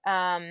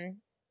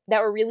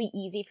really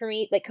easy for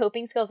me, like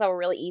coping skills that were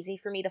really easy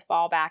for me to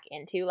fall back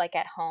into, like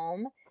at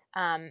home.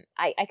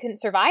 I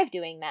couldn't survive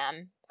doing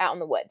them out in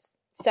the woods.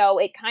 So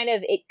it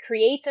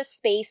creates a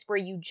space where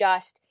you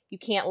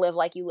can't live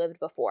like you lived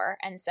before.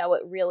 And so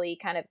it really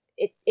kind of,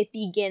 it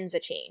begins a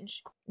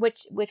change,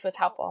 which was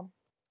helpful.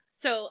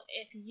 So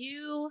if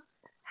you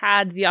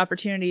had the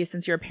opportunity,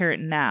 since you're a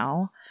parent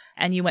now,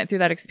 and you went through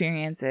that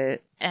experience,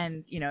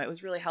 and, you know, it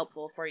was really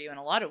helpful for you in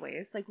a lot of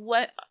ways, like,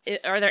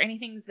 are there any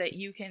things that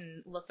you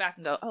can look back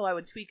and go, oh, I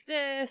would tweak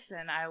this,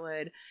 and I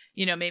would,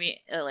 you know,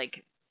 maybe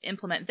like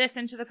implement this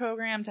into the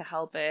program to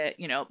help it,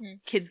 you know,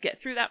 kids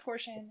get through that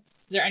portion?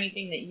 Is there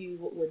anything that you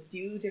would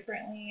do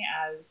differently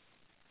as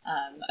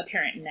a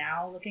parent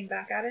now looking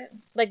back at it?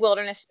 Like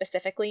wilderness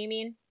specifically, you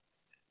mean?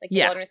 Like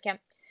the wilderness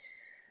camp?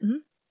 Mm-hmm.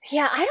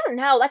 Yeah, I don't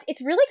know.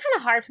 It's really kind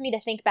of hard for me to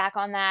think back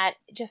on that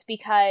just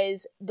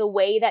because the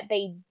way that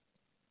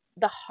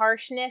the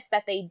harshness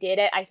that they did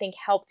it, I think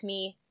helped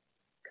me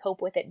cope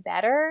with it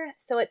better.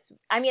 So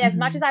as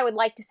much as I would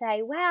like to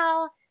say,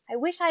 well, I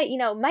wish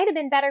it might have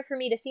been better for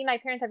me to see my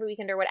parents every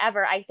weekend or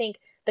whatever, I think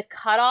the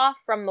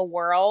cutoff from the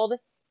world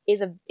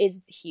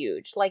is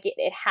huge. Like,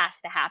 it has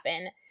to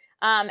happen.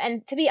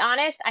 And to be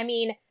honest, I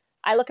mean,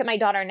 I look at my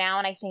daughter now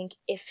and I think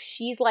if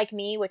she's like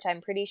me, which I'm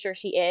pretty sure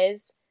she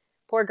is,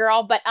 poor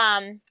girl, but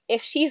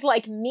if she's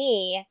like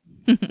me,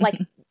 like,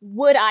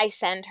 would I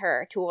send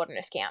her to a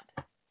wilderness camp?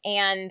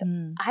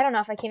 And I don't know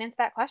if I can answer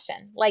that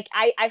question. Like,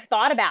 I've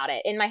thought about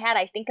it in my head.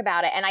 I think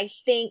about it, and I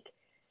think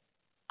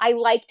I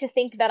like to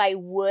think that I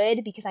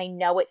would because I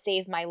know it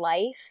saved my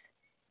life.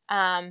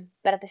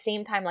 But at the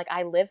same time, like,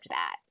 I lived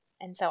that.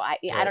 And so I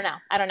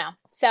don't know.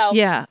 So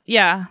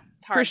yeah,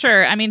 for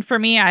sure. I mean, for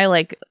me, I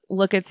like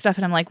look at stuff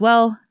and I'm like,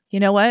 well, you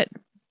know what?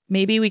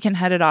 Maybe we can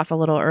head it off a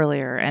little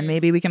earlier and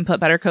maybe we can put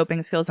better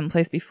coping skills in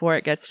place before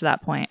it gets to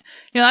that point.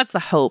 You know, that's the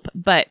hope,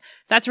 but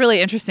that's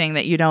really interesting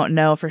that you don't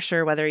know for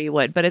sure whether you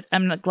would, but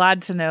I'm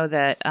glad to know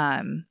that,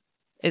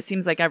 it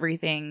seems like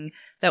everything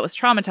that was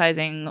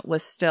traumatizing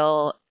was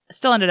still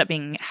ended up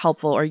being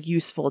helpful or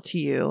useful to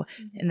you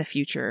in the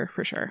future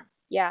for sure.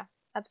 Yeah,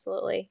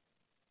 absolutely.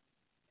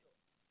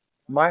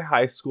 My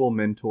high school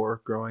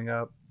mentor growing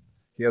up,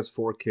 he has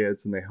 4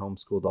 kids and they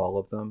homeschooled all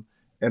of them.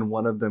 and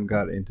one of them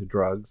got into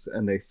drugs,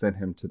 and they sent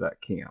him to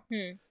that camp.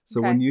 So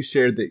Okay. when you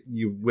shared that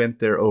you went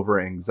there over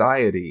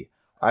anxiety,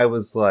 I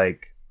was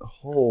like,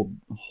 hold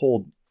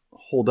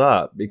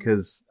up,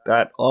 because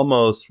that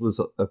almost was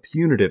a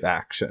punitive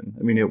action.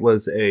 I mean, it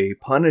was a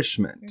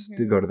punishment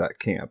to go to that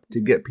camp, to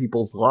get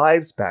people's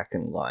lives back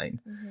in line.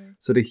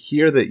 So to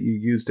hear that you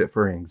used it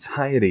for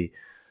anxiety,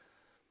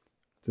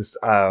 just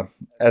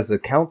as a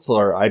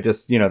counselor, I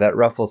just, that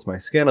ruffles my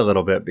skin a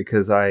little bit,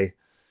 because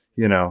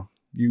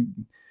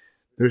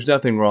there's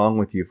nothing wrong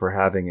with you for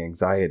having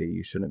anxiety.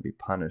 You shouldn't be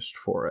punished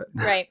for it.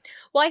 Right.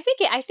 Well, I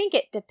think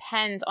it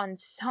depends on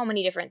so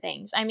many different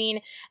things. I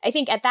mean, I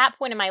think at that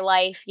point in my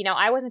life,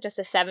 I wasn't just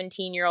a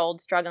 17-year-old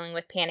struggling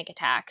with panic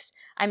attacks.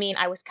 I mean,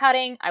 I was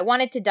cutting. I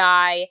wanted to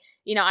die.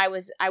 I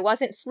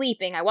wasn't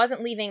sleeping. I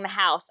wasn't leaving the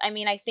house. I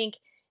mean, I think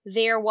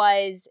there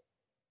was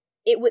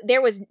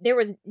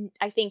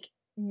I think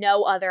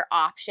no other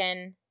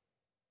option.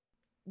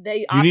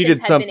 The options needed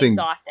had something been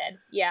exhausted.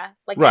 Yeah.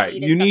 Like right.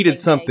 You needed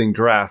something big.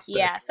 drastic.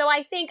 Yeah. So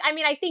I think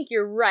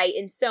you're right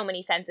in so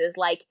many senses.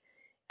 Like,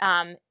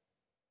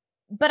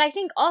 but I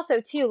think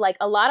also too, like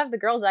a lot of the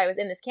girls that I was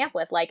in this camp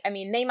with, like, I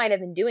mean, they might have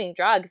been doing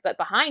drugs, but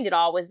behind it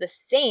all was the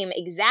same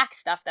exact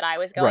stuff that I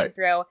was going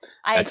through.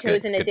 I had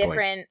chosen a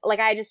different, like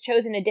I had just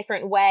chosen a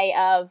different way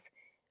of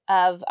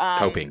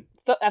coping.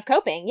 Of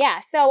coping.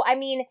 Yeah. So, I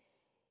mean,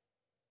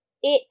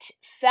 it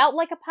felt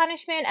like a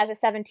punishment as a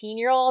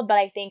 17-year-old, but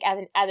I think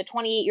as a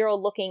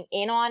 28-year-old looking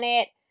in on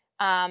it,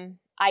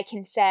 I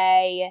can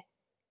say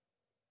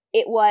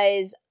it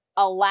was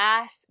a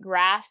last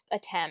grasp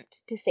attempt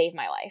to save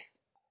my life.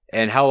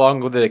 And how long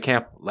did the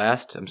camp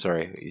last? I'm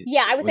sorry.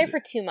 Yeah, I was there for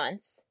 2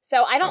 months.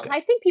 So I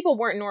think people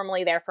weren't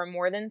normally there for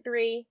more than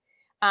 3.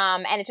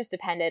 And it just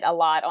depended a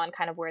lot on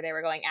kind of where they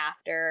were going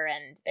after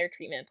and their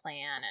treatment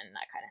plan and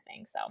that kind of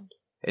thing. So.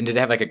 And did it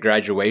have like a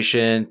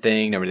graduation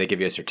thing? Or did they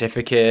give you a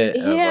certificate?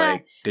 Yeah.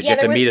 Did you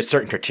have to meet a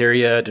certain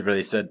criteria to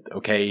really said,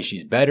 okay,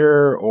 she's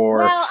better? Or,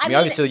 well, I mean,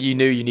 obviously you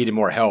knew you needed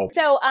more help.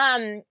 So,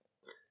 I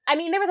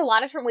mean, there was a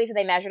lot of different ways that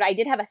they measured. I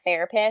did have a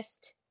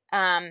therapist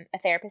in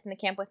the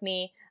camp with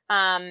me.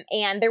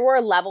 And there were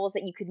levels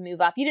that you could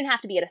move up. You didn't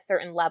have to be at a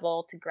certain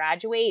level to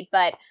graduate,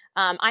 but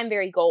I'm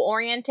very goal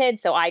oriented.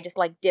 So I just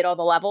like did all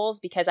the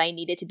levels because I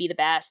needed to be the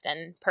best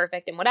and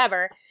perfect and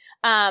whatever.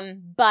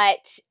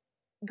 But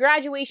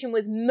graduation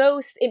was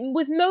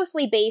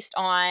mostly based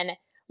on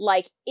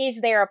like,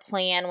 is there a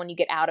plan when you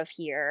get out of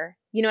here?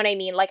 You know what I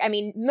mean? Like, I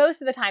mean,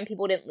 most of the time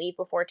people didn't leave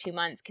before 2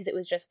 months because it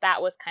was just,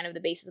 that was kind of the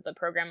basis of the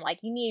program.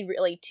 Like, you need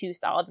really 2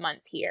 solid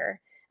months here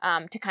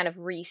to kind of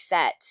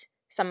reset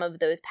some of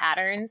those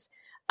patterns.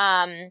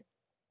 But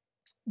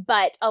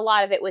a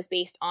lot of it was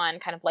based on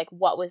kind of like,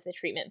 what was the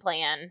treatment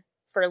plan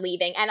for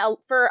leaving? And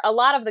for a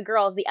lot of the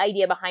girls, the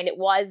idea behind it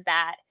was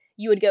that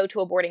you would go to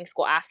a boarding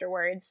school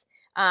afterwards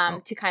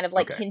to kind of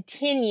like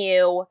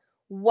continue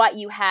what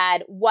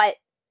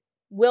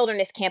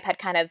wilderness camp had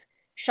kind of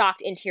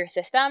shocked into your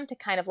system to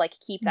kind of like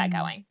keep that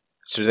going.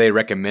 So do they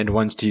recommend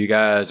ones to you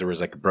guys, or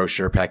was like a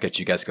brochure package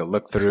you guys could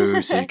look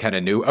through so you kind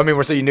of knew? I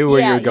mean, so you knew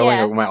where you were going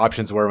or what my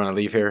options were when I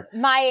leave here?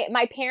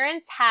 My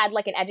parents had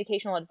like an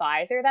educational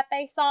advisor that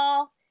they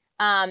saw,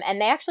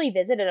 and they actually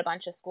visited a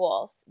bunch of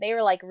schools. They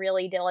were like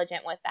really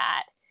diligent with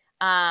that.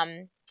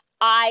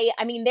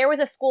 I mean, there was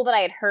a school that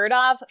I had heard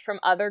of from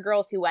other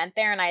girls who went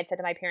there, and I had said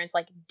to my parents,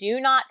 like, do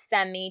not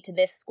send me to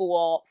this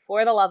school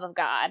for the love of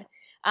God.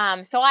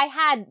 So I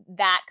had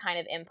that kind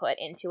of input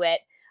into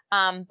it.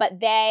 But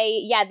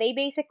they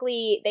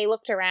basically, they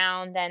looked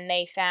around and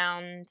they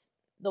found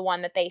the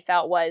one that they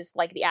felt was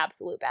like the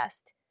absolute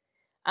best.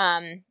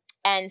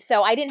 And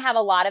so I didn't have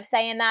a lot of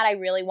say in that. I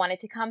really wanted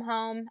to come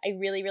home. I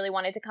really, really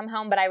wanted to come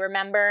home. But I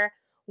remember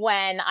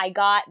when I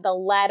got the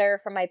letter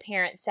from my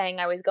parents saying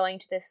I was going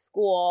to this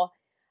school,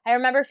 I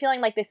remember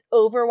feeling like this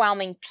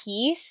overwhelming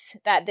peace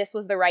that this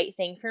was the right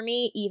thing for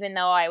me, even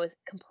though I was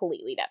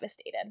completely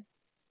devastated.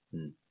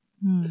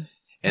 And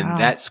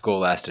that school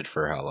lasted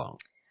for how long?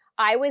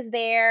 I was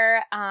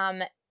there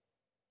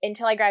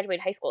until I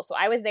graduated high school. So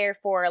I was there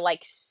for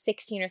like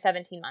 16 or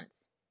 17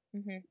 months.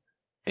 Mm-hmm.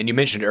 And you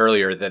mentioned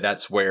earlier that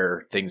that's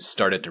where things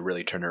started to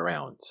really turn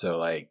around. So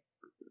like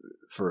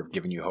for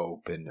giving you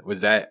hope. And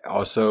was that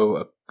also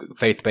a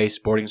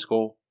faith-based boarding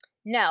school?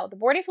 No, the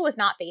boarding school was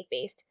not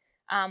faith-based,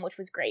 which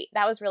was great.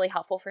 That was really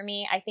helpful for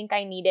me. I think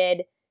I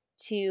needed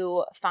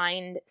to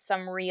find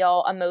some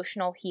real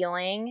emotional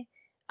healing,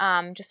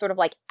 just sort of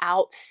like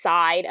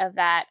outside of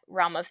that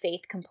realm of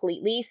faith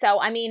completely.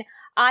 So, I mean,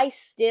 I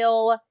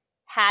still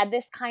had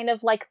this kind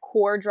of like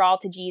core draw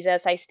to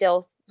Jesus. I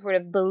still sort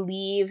of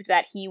believed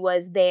that he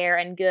was there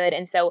and good.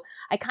 And so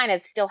I kind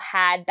of still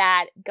had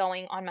that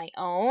going on my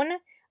own.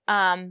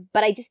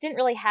 But I just didn't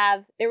really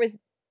there was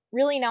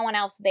really no one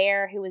else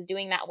there who was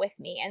doing that with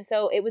me. And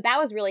so that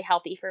was really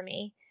healthy for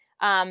me,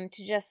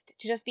 to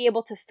just be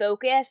able to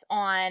focus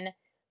on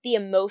the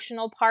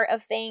emotional part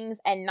of things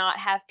and not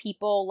have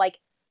people like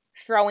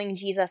throwing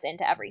Jesus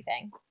into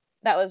everything.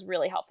 That was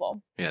really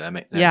helpful. Yeah, that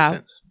makes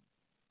sense.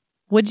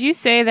 Would you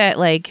say that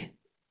like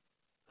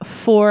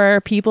for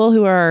people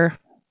who are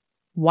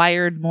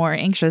wired more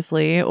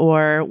anxiously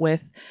or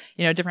with,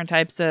 different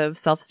types of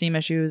self-esteem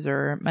issues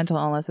or mental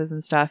illnesses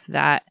and stuff,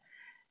 that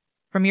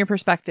from your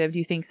perspective, do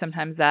you think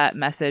sometimes that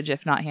message,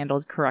 if not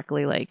handled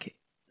correctly, like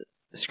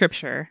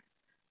scripture,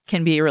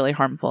 can be really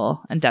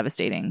harmful and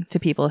devastating to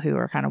people who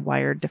are kind of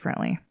wired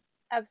differently?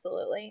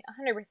 Absolutely.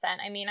 100%.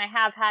 I mean, I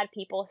have had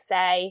people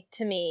say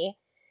to me,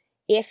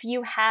 if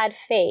you had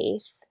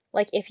faith,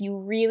 like if you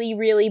really,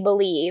 really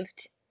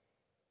believed,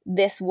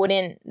 this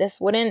wouldn't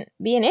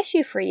be an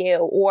issue for you.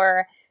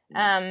 Or,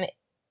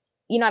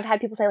 I've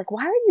had people say, like,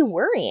 why are you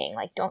worrying?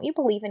 Like, don't you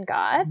believe in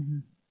God?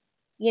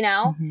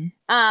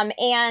 Mm-hmm.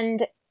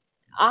 And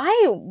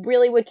I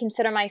really would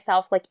consider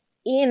myself like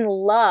in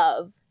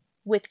love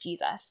with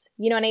Jesus.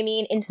 You know what I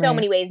mean? In so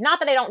many ways. Not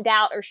that I don't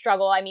doubt or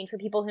struggle. I mean, for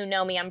people who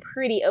know me, I'm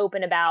pretty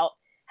open about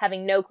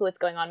having no clue what's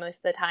going on most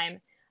of the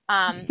time.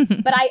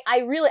 But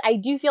I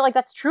do feel like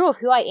that's true of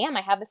who I am.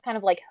 I have this kind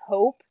of like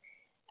hope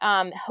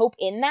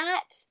in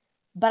that,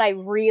 but I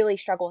really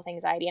struggle with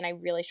anxiety and I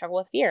really struggle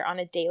with fear on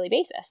a daily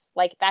basis.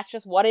 Like that's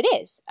just what it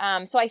is.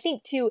 So I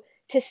think to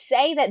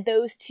say that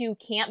those two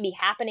can't be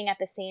happening at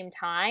the same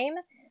time,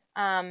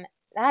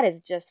 that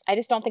is just, I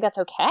just don't think that's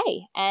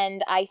okay.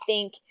 And I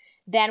think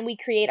then we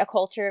create a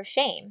culture of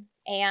shame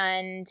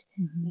and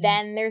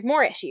then there's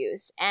more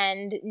issues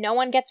and no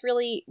one gets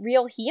really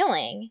real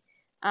healing.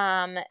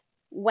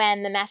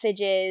 When the message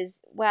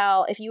is,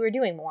 well, if you were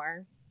doing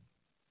more,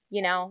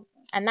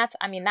 and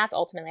that's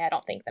ultimately, I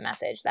don't think the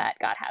message that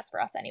God has for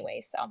us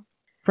anyway. So.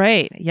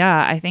 Right.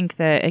 Yeah. I think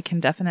that it can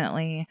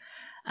definitely,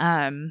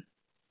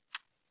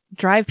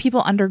 drive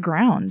people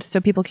underground so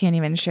people can't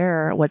even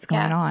share what's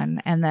going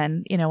on. And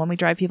then, when we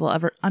drive people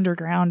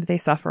underground, they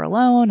suffer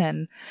alone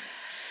and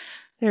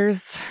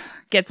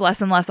gets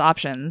less and less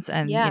options.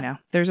 And,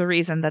 there's a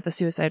reason that the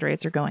suicide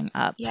rates are going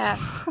up.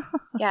 Yes.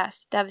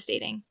 Yes.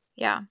 Devastating.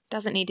 Yeah.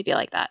 Doesn't need to be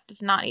like that.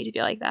 Does not need to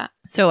be like that.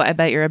 So I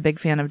bet you're a big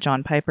fan of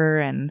John Piper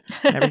and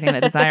everything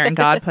that Desiring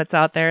God puts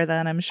out there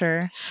then, I'm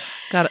sure.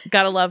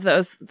 Gotta love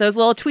those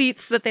little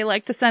tweets that they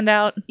like to send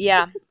out.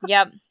 Yeah.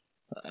 Yep.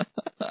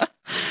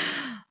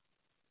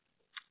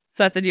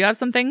 Seth, did you have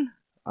something?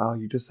 Oh,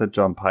 you just said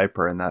John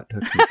Piper, and that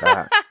took me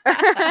back.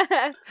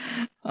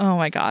 Oh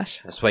my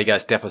gosh. That's why you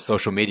got stuff with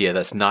social media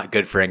that's not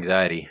good for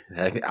anxiety.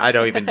 I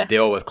don't even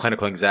deal with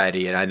clinical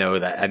anxiety, and I know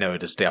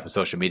to stay off of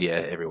social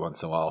media every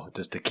once in a while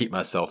just to keep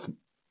myself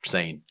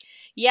sane.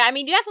 Yeah, I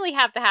mean, you definitely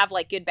have to have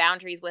like good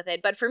boundaries with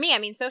it. But for me, I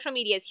mean, social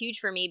media is huge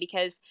for me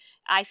because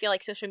I feel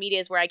like social media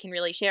is where I can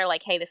really share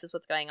like, hey, this is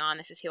what's going on.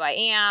 This is who I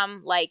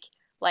am. Like,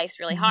 life's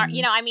really hard.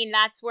 I mean,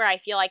 that's where I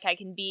feel like I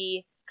can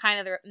be kind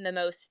of the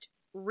most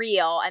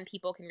real and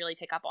people can really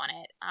pick up on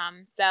it.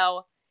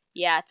 So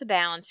yeah, it's a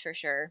balance for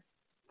sure.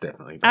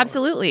 Definitely. Balance.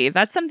 Absolutely.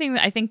 That's something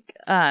that I think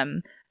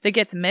that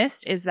gets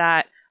missed is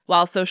that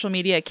while social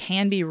media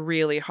can be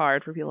really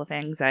hard for people with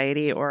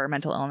anxiety or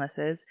mental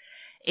illnesses,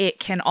 it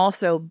can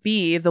also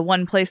be the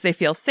one place they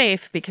feel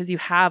safe because you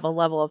have a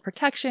level of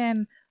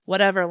protection,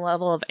 whatever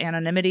level of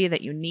anonymity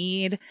that you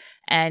need,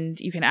 and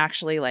you can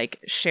actually like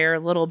share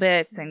little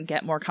bits and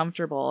get more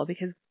comfortable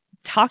because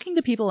talking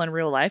to people in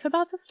real life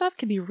about this stuff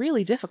can be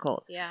really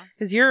difficult. Yeah.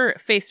 Because you're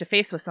face to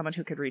face with someone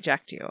who could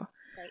reject you.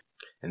 Right.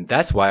 And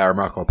that's why our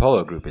Marco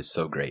Polo group is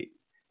so great.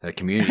 The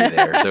community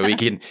there. So we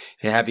can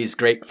have these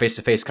great face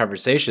to face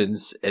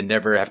conversations and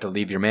never have to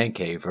leave your man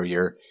cave or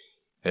your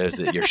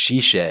she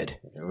shed,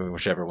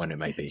 whichever one it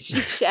might be. She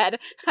shed.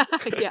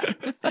 Yeah.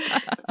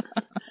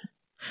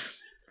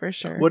 For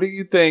sure. What do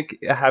you think,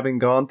 having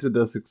gone through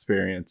this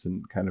experience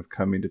and kind of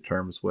coming to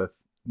terms with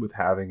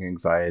having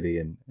anxiety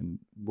and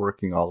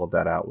working all of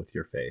that out with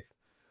your faith,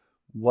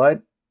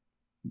 what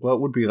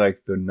would be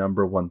like the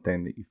number one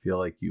thing that you feel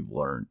like you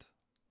learned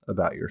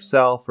about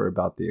yourself or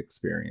about the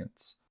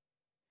experience?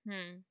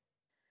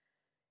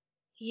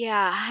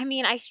 Yeah, I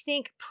mean, I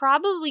think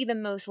probably the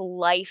most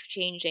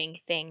life-changing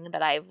thing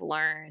that I've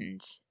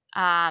learned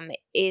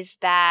is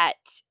that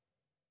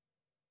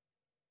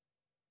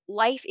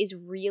life is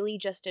really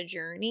just a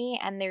journey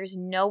and there's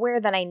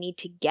nowhere that I need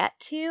to get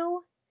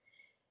to.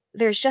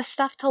 There's just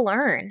stuff to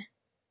learn.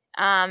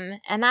 And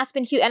that's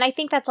been huge. And I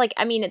think that's like,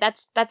 I mean,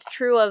 that's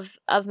true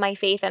of my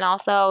faith and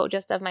also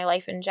just of my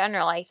life in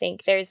general. I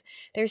think there's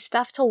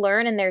stuff to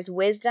learn and there's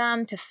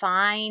wisdom to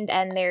find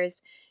and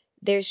there's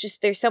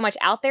so much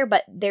out there,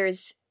 but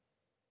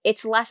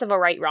it's less of a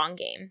right wrong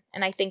game.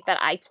 And I think that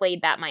I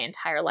played that my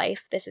entire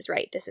life. This is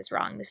right. This is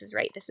wrong. This is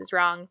right. This is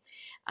wrong.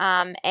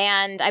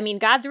 And I mean,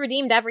 God's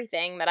redeemed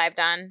everything that I've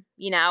done,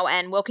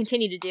 and will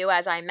continue to do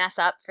as I mess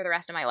up for the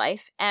rest of my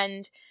life.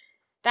 And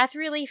that's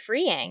really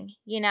freeing.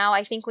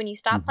 I think when you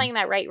stop playing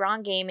that right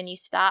wrong game and you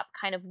stop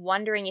kind of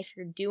wondering if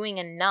you're doing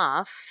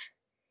enough,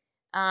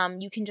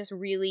 you can just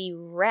really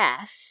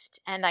rest.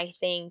 And I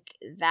think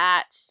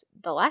that's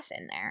the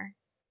lesson there.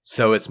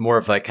 So it's more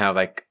of like kind of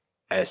like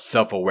a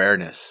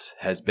self-awareness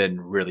has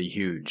been really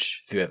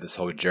huge throughout this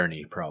whole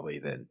journey, probably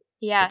then.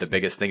 Yeah. The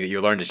biggest thing that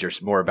you learned is you're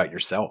more about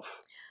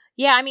yourself.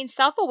 Yeah. I mean,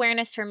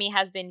 self-awareness for me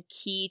has been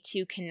key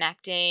to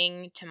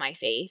connecting to my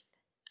faith.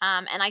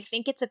 And I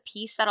think it's a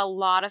piece that a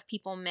lot of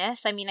people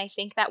miss. I mean, I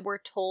think that we're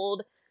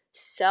told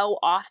so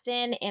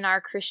often in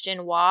our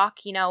Christian walk,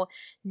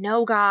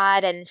 know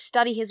God and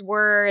study his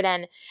word,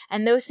 and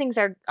those things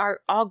are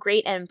all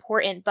great and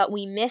important, but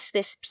we miss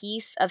this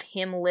piece of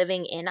him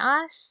living in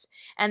us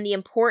and the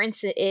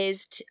importance it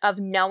is of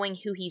knowing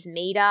who he's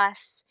made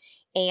us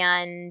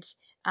and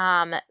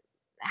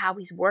how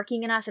he's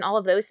working in us and all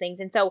of those things.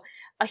 And so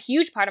a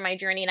huge part of my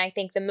journey, and I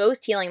think the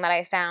most healing that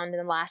I found in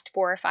the last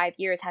 4 or 5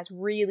 years, has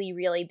really,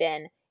 really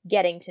been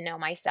getting to know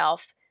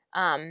myself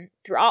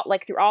through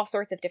all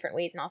sorts of different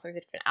ways and all sorts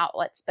of different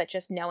outlets, but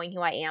just knowing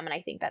who I am. And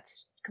I think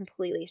that's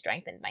completely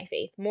strengthened my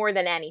faith more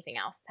than anything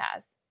else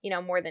has,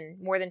 more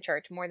than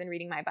church, more than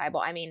reading my Bible.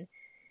 I mean,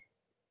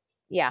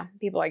 yeah,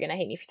 people are going to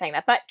hate me for saying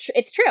that, but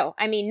it's true.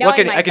 I mean,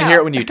 knowing myself. I can hear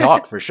it when you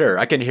talk, for sure.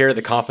 I can hear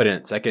the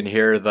confidence. I can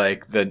hear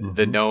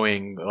the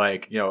knowing,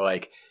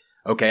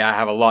 okay, I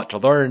have a lot to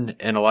learn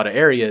in a lot of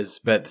areas,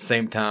 but at the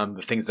same time,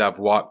 the things that I've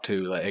walked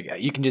to,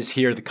 you can just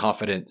hear the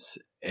confidence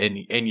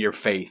in your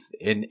faith,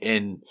 in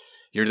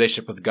your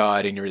relationship with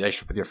God, in your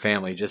relationship with your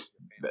family,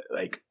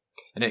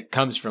 and it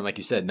comes from, like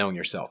you said, knowing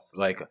yourself. A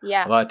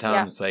lot of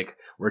times,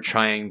 we're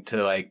trying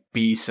to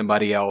be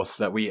somebody else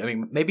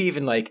maybe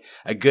even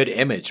a good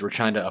image. We're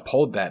trying to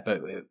uphold that,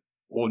 but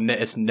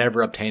it's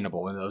never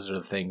obtainable. And those are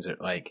the things that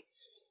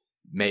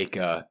make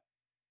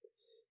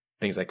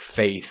things like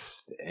faith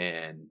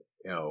and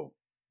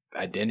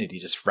identity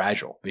just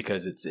fragile,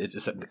 because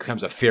it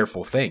becomes a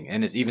fearful thing.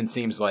 And it even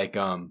seems like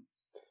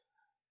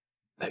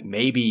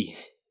maybe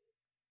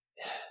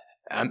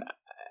I'm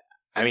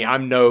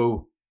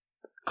no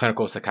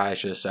clinical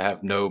psychiatrist. I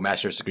have no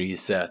master's degree,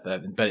 Seth,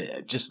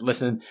 but just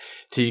listen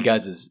to you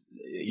guys'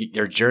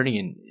 your journey,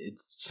 and it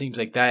seems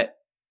like that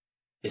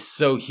is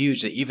so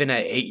huge that even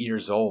at 8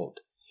 years old,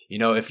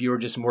 if you were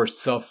just more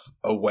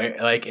self-aware,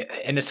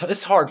 and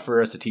it's hard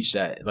for us to teach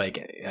that,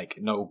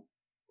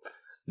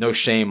 no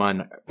shame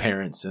on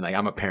parents, and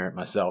I'm a parent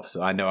myself,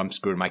 so I know I'm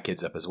screwing my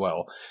kids up as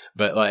well.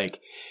 But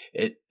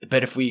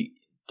but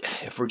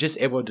if we're just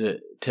able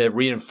to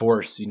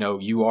reinforce,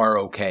 you are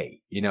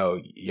okay,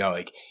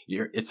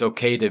 it's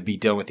okay to be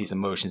dealing with these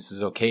emotions.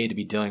 It's okay to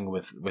be dealing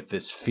with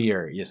this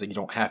fear. You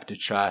don't have to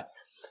try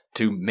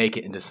to make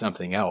it into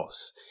something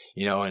else,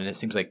 and it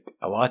seems like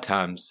a lot of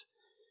times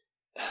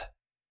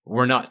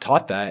we're not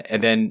taught that.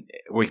 And then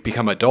we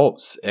become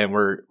adults and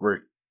we're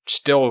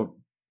still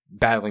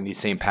battling these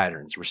same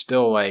patterns. We're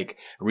still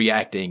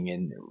reacting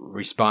and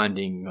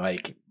responding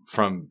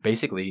from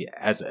basically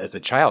as a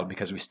child,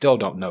 because we still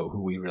don't know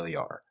who we really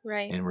are.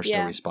 Right. And we're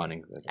still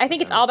responding. I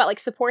think it's all about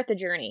support the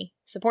journey,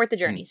 support the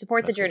journey.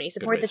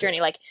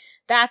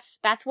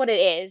 That's what it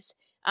is.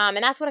 And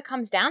that's what it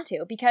comes down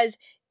to, because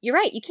you're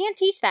right. You can't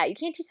teach that. You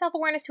can't teach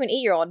self-awareness to an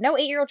 8-year-old. No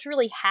 8-year-old should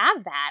really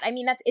have that. I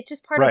mean, it's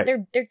just part of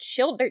their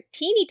children. They're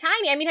teeny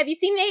tiny. I mean, have you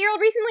seen an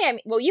 8-year-old recently? I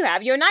mean, well, you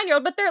have. You're a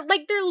 9-year-old, but they're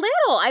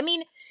little. I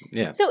mean,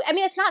 yeah. So, I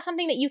mean, it's not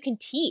something that you can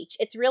teach.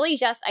 It's really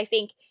just, I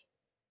think,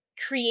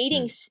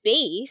 creating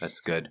space.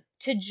 That's good.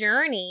 To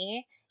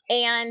journey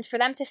and for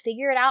them to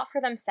figure it out for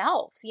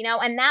themselves,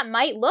 and that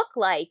might look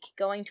like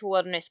going to a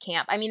wilderness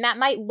camp. I mean, that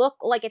might look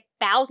like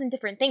 1,000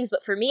 different things,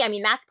 but for me, I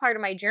mean, that's part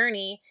of my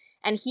journey.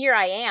 And here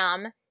I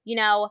am,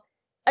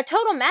 a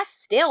total mess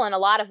still in a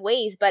lot of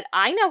ways, but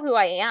I know who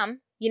I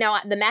am,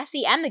 the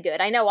messy and the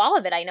good. I know all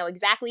of it. I know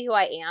exactly who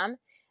I am.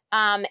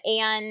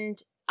 And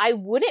I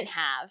wouldn't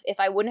have if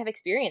I wouldn't have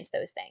experienced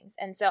those things.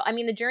 And so, I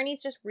mean, the journey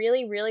is just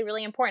really, really,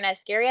 really important. As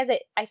scary as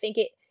I think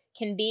it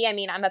can be. I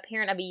mean, I'm a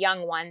parent of a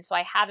young one, so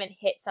I haven't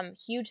hit some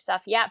huge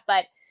stuff yet,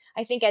 but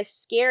I think as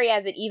scary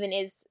as it even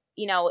is,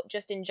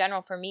 just in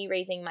general for me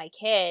raising my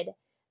kid,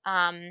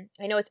 I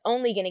know it's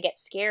only going to get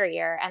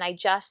scarier. And I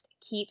just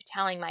keep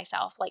telling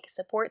myself,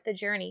 support the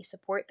journey.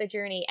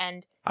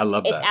 And I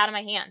love it's that. out of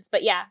my hands.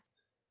 But yeah.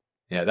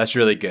 Yeah, that's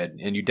really good.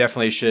 And you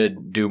definitely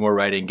should do more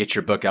writing, get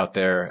your book out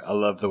there. I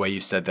love the way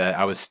you said that.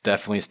 I was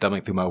definitely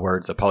stumbling through my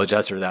words. I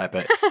apologize for that,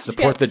 but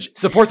support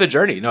the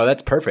journey. No,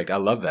 that's perfect. I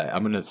love that.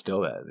 I'm going to steal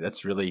that.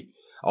 That's really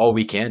all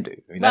we can do.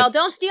 I mean,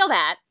 don't steal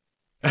that.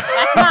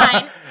 That's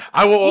mine.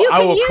 I will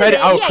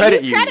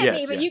credit you. Credit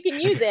me, but you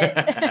can use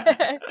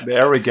it.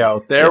 There we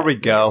go. We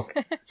go.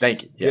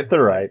 Thank you. Yeah. Get the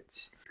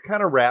rights. To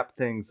kind of wrap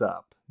things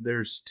up,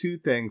 there's 2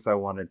 things I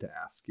wanted to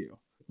ask you.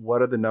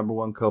 What are the number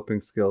 1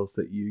 coping skills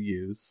that you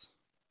use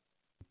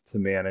to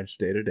manage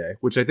day to day?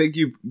 Which I think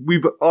you've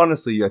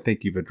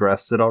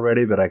addressed it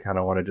already, but I kind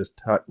of want to just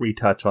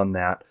retouch on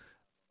that,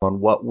 on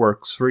what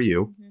works for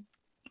you.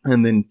 Mm-hmm.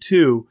 And then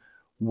 2,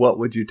 what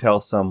would you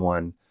tell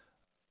someone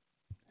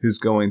who's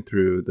going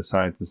through the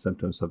signs and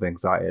symptoms of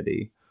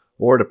anxiety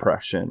or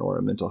depression or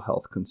a mental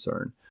health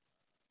concern?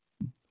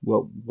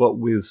 What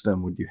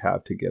wisdom would you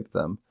have to give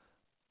them?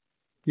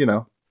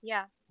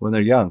 Yeah. When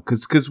they're young,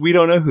 because we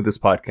don't know who this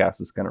podcast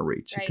is going to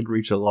reach. Right. It could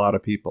reach a lot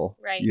of people,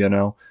 right?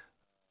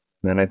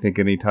 And I think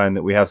anytime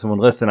that we have someone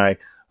listen, I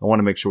want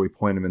to make sure we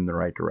point them in the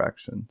right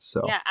direction.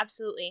 So yeah,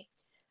 absolutely.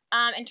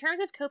 In terms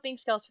of coping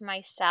skills for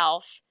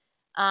myself,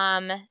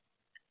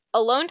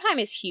 alone time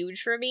is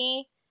huge for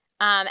me.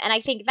 And I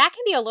think that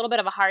can be a little bit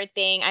of a hard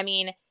thing. I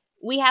mean,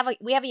 we have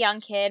a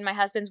young kid. My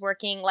husband's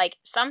working. Like,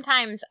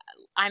 sometimes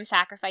I'm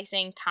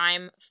sacrificing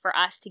time for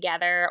us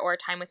together or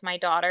time with my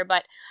daughter,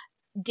 but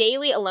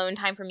daily alone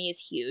time for me is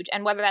huge.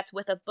 And whether that's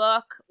with a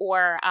book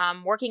or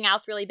working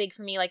out's really big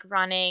for me, like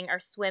running or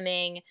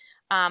swimming,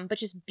 but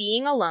just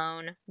being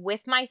alone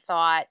with my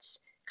thoughts,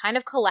 kind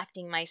of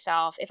collecting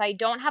myself. If I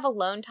don't have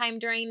alone time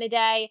during the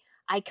day,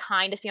 I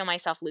kind of feel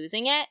myself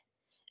losing it.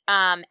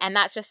 And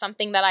that's just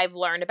something that I've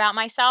learned about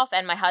myself,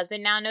 and my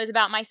husband now knows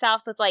about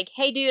myself. So it's like,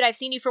 hey, dude, I've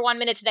seen you for 1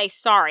 minute today.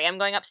 Sorry, I'm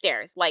going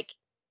upstairs. Like,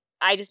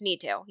 I just need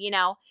to, you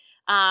know?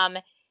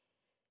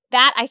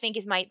 That I think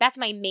that's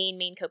my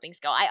main coping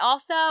skill. I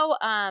also,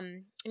 I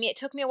mean, it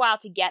took me a while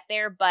to get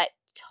there, but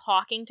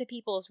talking to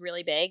people is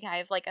really big. I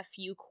have like a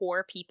few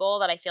core people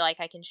that I feel like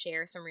I can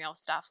share some real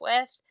stuff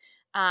with.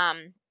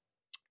 And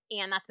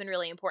that's been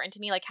really important to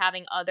me, like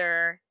having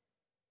other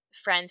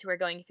friends who are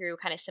going through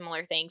kind of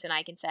similar things, and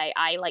I can say,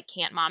 I like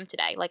can't mom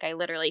today. Like, I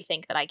literally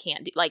think that I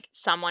can't do, like,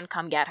 someone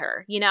come get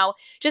her, you know,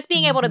 just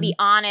being able to be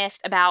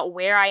honest about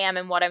where I am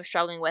and what I'm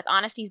struggling with.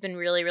 Honesty's been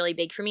really, really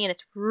big for me, and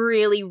it's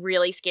really,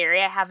 really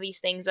scary. I have these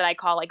things that I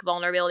call like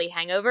vulnerability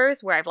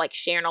hangovers, where I've like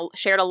shared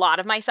a lot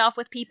of myself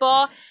with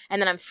people,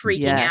 and then I'm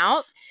freaking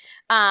out.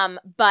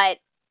 But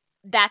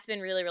that's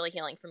been really, really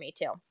healing for me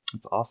too.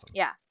 That's awesome.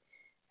 Yeah.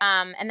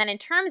 And then in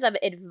terms of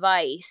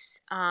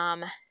advice,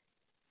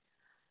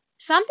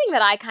 something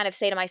that I kind of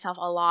say to myself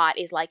a lot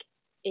is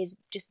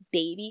just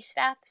baby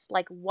steps.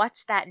 Like,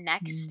 what's that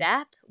next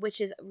step? Which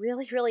is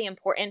really, really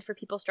important for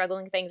people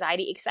struggling with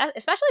anxiety,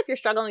 especially if you're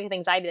struggling with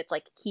anxiety that's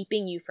like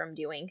keeping you from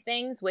doing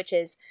things, which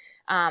is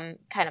kind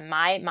of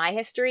my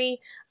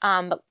history.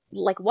 But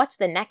like, what's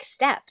the next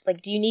step?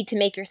 Like, do you need to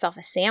make yourself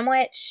a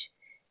sandwich?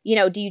 You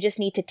know, do you just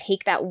need to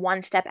take that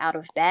one step out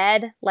of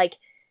bed? Like,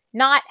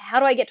 not how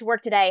do I get to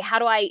work today? How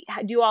do I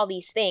do all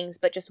these things?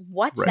 But just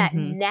what's that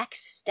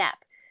next step?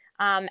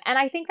 And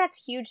I think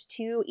that's huge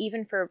too,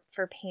 even for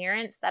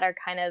parents that are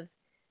kind of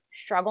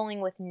struggling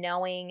with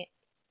knowing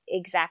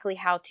exactly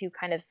how to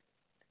kind of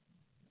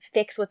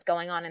fix what's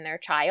going on in their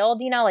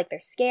child, you know, like they're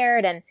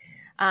scared and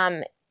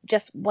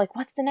just like,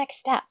 what's the next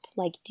step?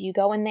 Like, do you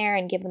go in there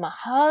and give them a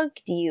hug?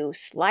 Do you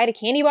slide a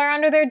candy bar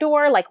under their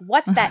door? Like,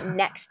 what's that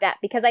next step?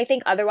 Because I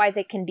think otherwise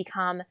it can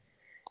become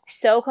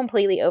so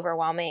completely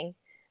overwhelming.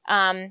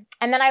 And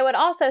then I would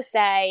also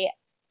say,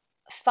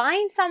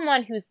 find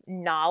someone who's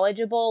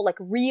knowledgeable, like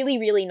really,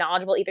 really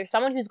knowledgeable, either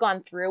someone who's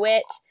gone through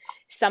it,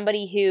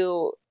 somebody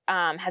who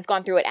has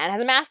gone through it and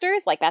has a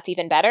master's, like that's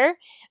even better.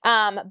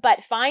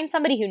 But find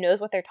somebody who knows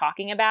what they're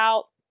talking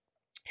about,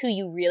 who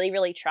you really,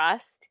 really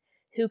trust,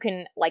 who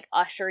can like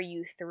usher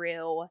you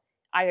through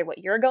either what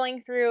you're going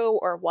through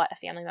or what a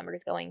family member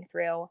is going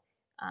through.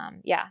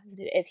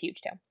 Is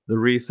huge too. The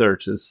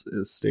research is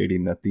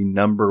stating that the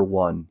number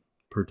one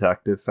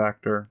protective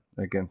factor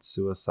against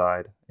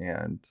suicide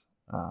and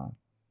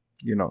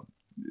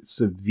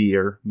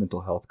severe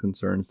mental health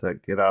concerns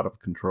that get out of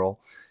control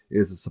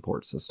is a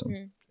support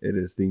system. It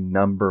is the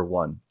number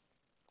one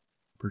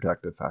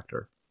protective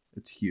factor.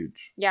 It's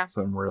huge. Yeah.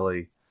 So I'm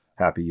really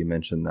happy you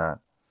mentioned that.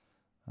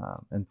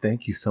 And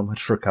thank you so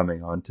much for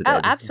coming on today.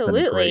 Oh,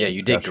 absolutely. Yeah,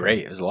 you did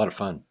great. It was a lot of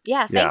fun.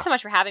 Yeah, thanks so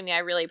much for having me. I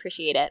really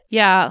appreciate it.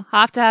 Yeah,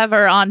 have to have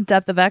her on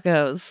Depth of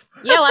Echoes.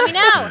 Yeah, let me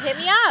know. Hit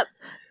me up.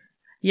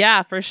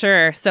 Yeah, for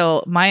sure.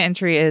 So my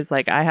entry is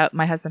like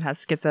my husband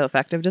has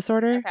schizoaffective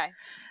disorder. Okay.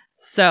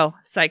 So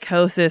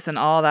psychosis and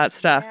all that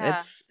stuff.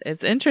 Yeah.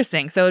 It's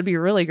interesting. So it'd be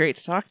really great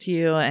to talk to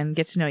you and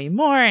get to know you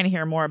more and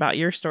hear more about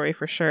your story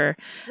for sure.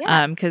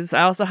 Yeah. Because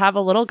I also have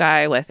a little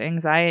guy with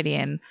anxiety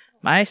and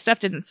my stuff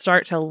didn't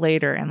start till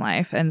later in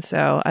life. And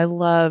so I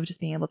love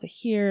just being able to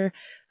hear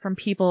from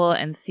people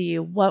and see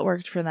what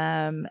worked for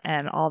them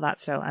and all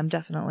that. So I'm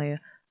definitely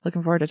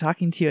looking forward to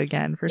talking to you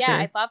again for sure.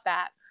 Yeah, I love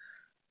that.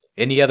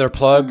 Any other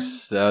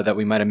plugs that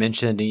we might have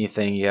mentioned?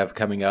 Anything you have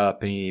coming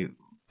up? Any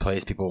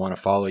place people want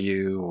to follow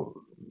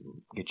you?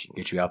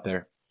 Get you out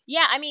there?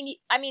 Yeah, I mean,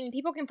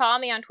 people can follow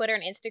me on Twitter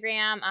and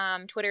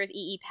Instagram. Twitter is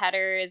EE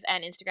Petters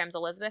and Instagram's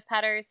Elizabeth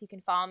Petters. You can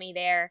follow me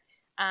there.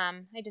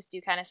 I just do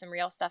kind of some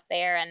real stuff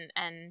there,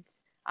 and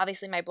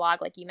obviously my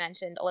blog, like you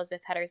mentioned,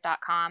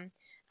 elizabethpetters.com.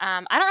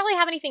 I don't really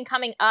have anything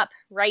coming up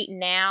right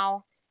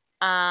now,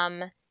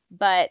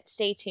 but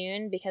stay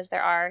tuned because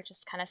there are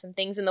just kind of some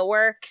things in the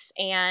works,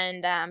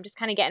 and just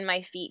kind of getting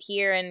my feet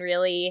here and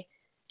really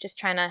just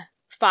trying to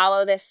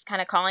follow this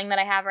kind of calling that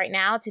I have right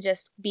now to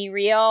just be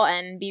real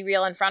in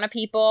front of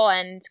people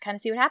and kind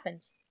of see what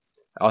happens.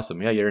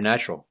 Awesome. Yeah, you're a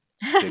natural.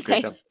 Great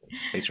Thanks. job.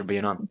 Thanks for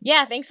being on.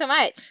 Yeah, thanks so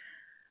much.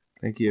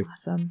 Thank you.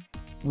 Awesome.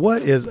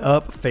 What is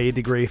up, Fade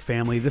to Gray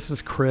family? This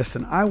is Chris,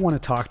 and I want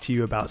to talk to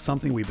you about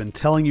something we've been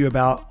telling you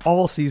about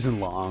all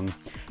season long,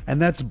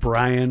 and that's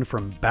Brian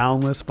from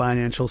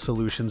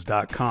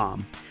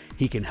BoundlessFinancialSolutions.com.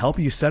 He can help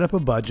you set up a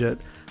budget,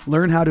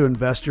 learn how to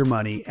invest your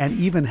money, and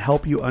even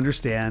help you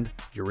understand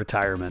your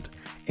retirement.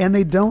 And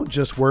they don't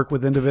just work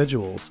with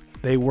individuals.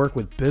 They work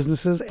with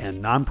businesses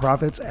and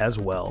nonprofits as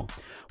well.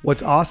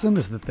 What's awesome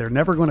is that they're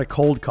never going to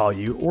cold call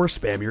you or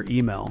spam your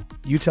email.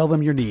 You tell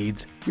them your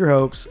needs, your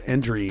hopes,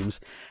 and dreams,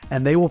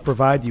 and they will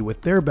provide you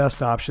with their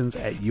best options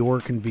at your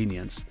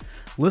convenience.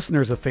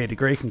 Listeners of Fade to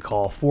Gray can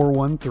call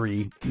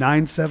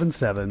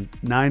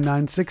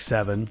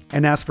 413-977-9967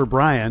 and ask for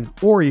Brian,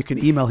 or you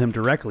can email him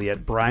directly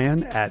at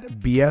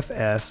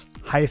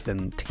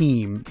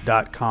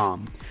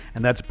brian@bfs-team.com,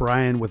 and that's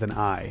Brian with an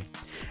I,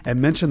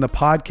 and mention the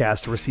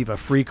podcast to receive a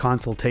free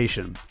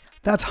consultation.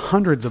 That's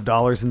hundreds of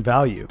dollars in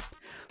value.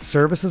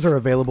 Services are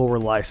available where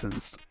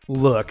licensed.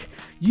 Look,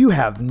 you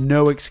have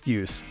no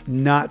excuse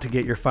not to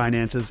get your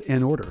finances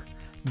in order.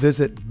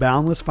 Visit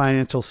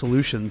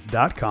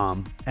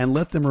boundlessfinancialsolutions.com and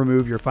let them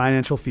remove your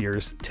financial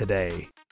fears today.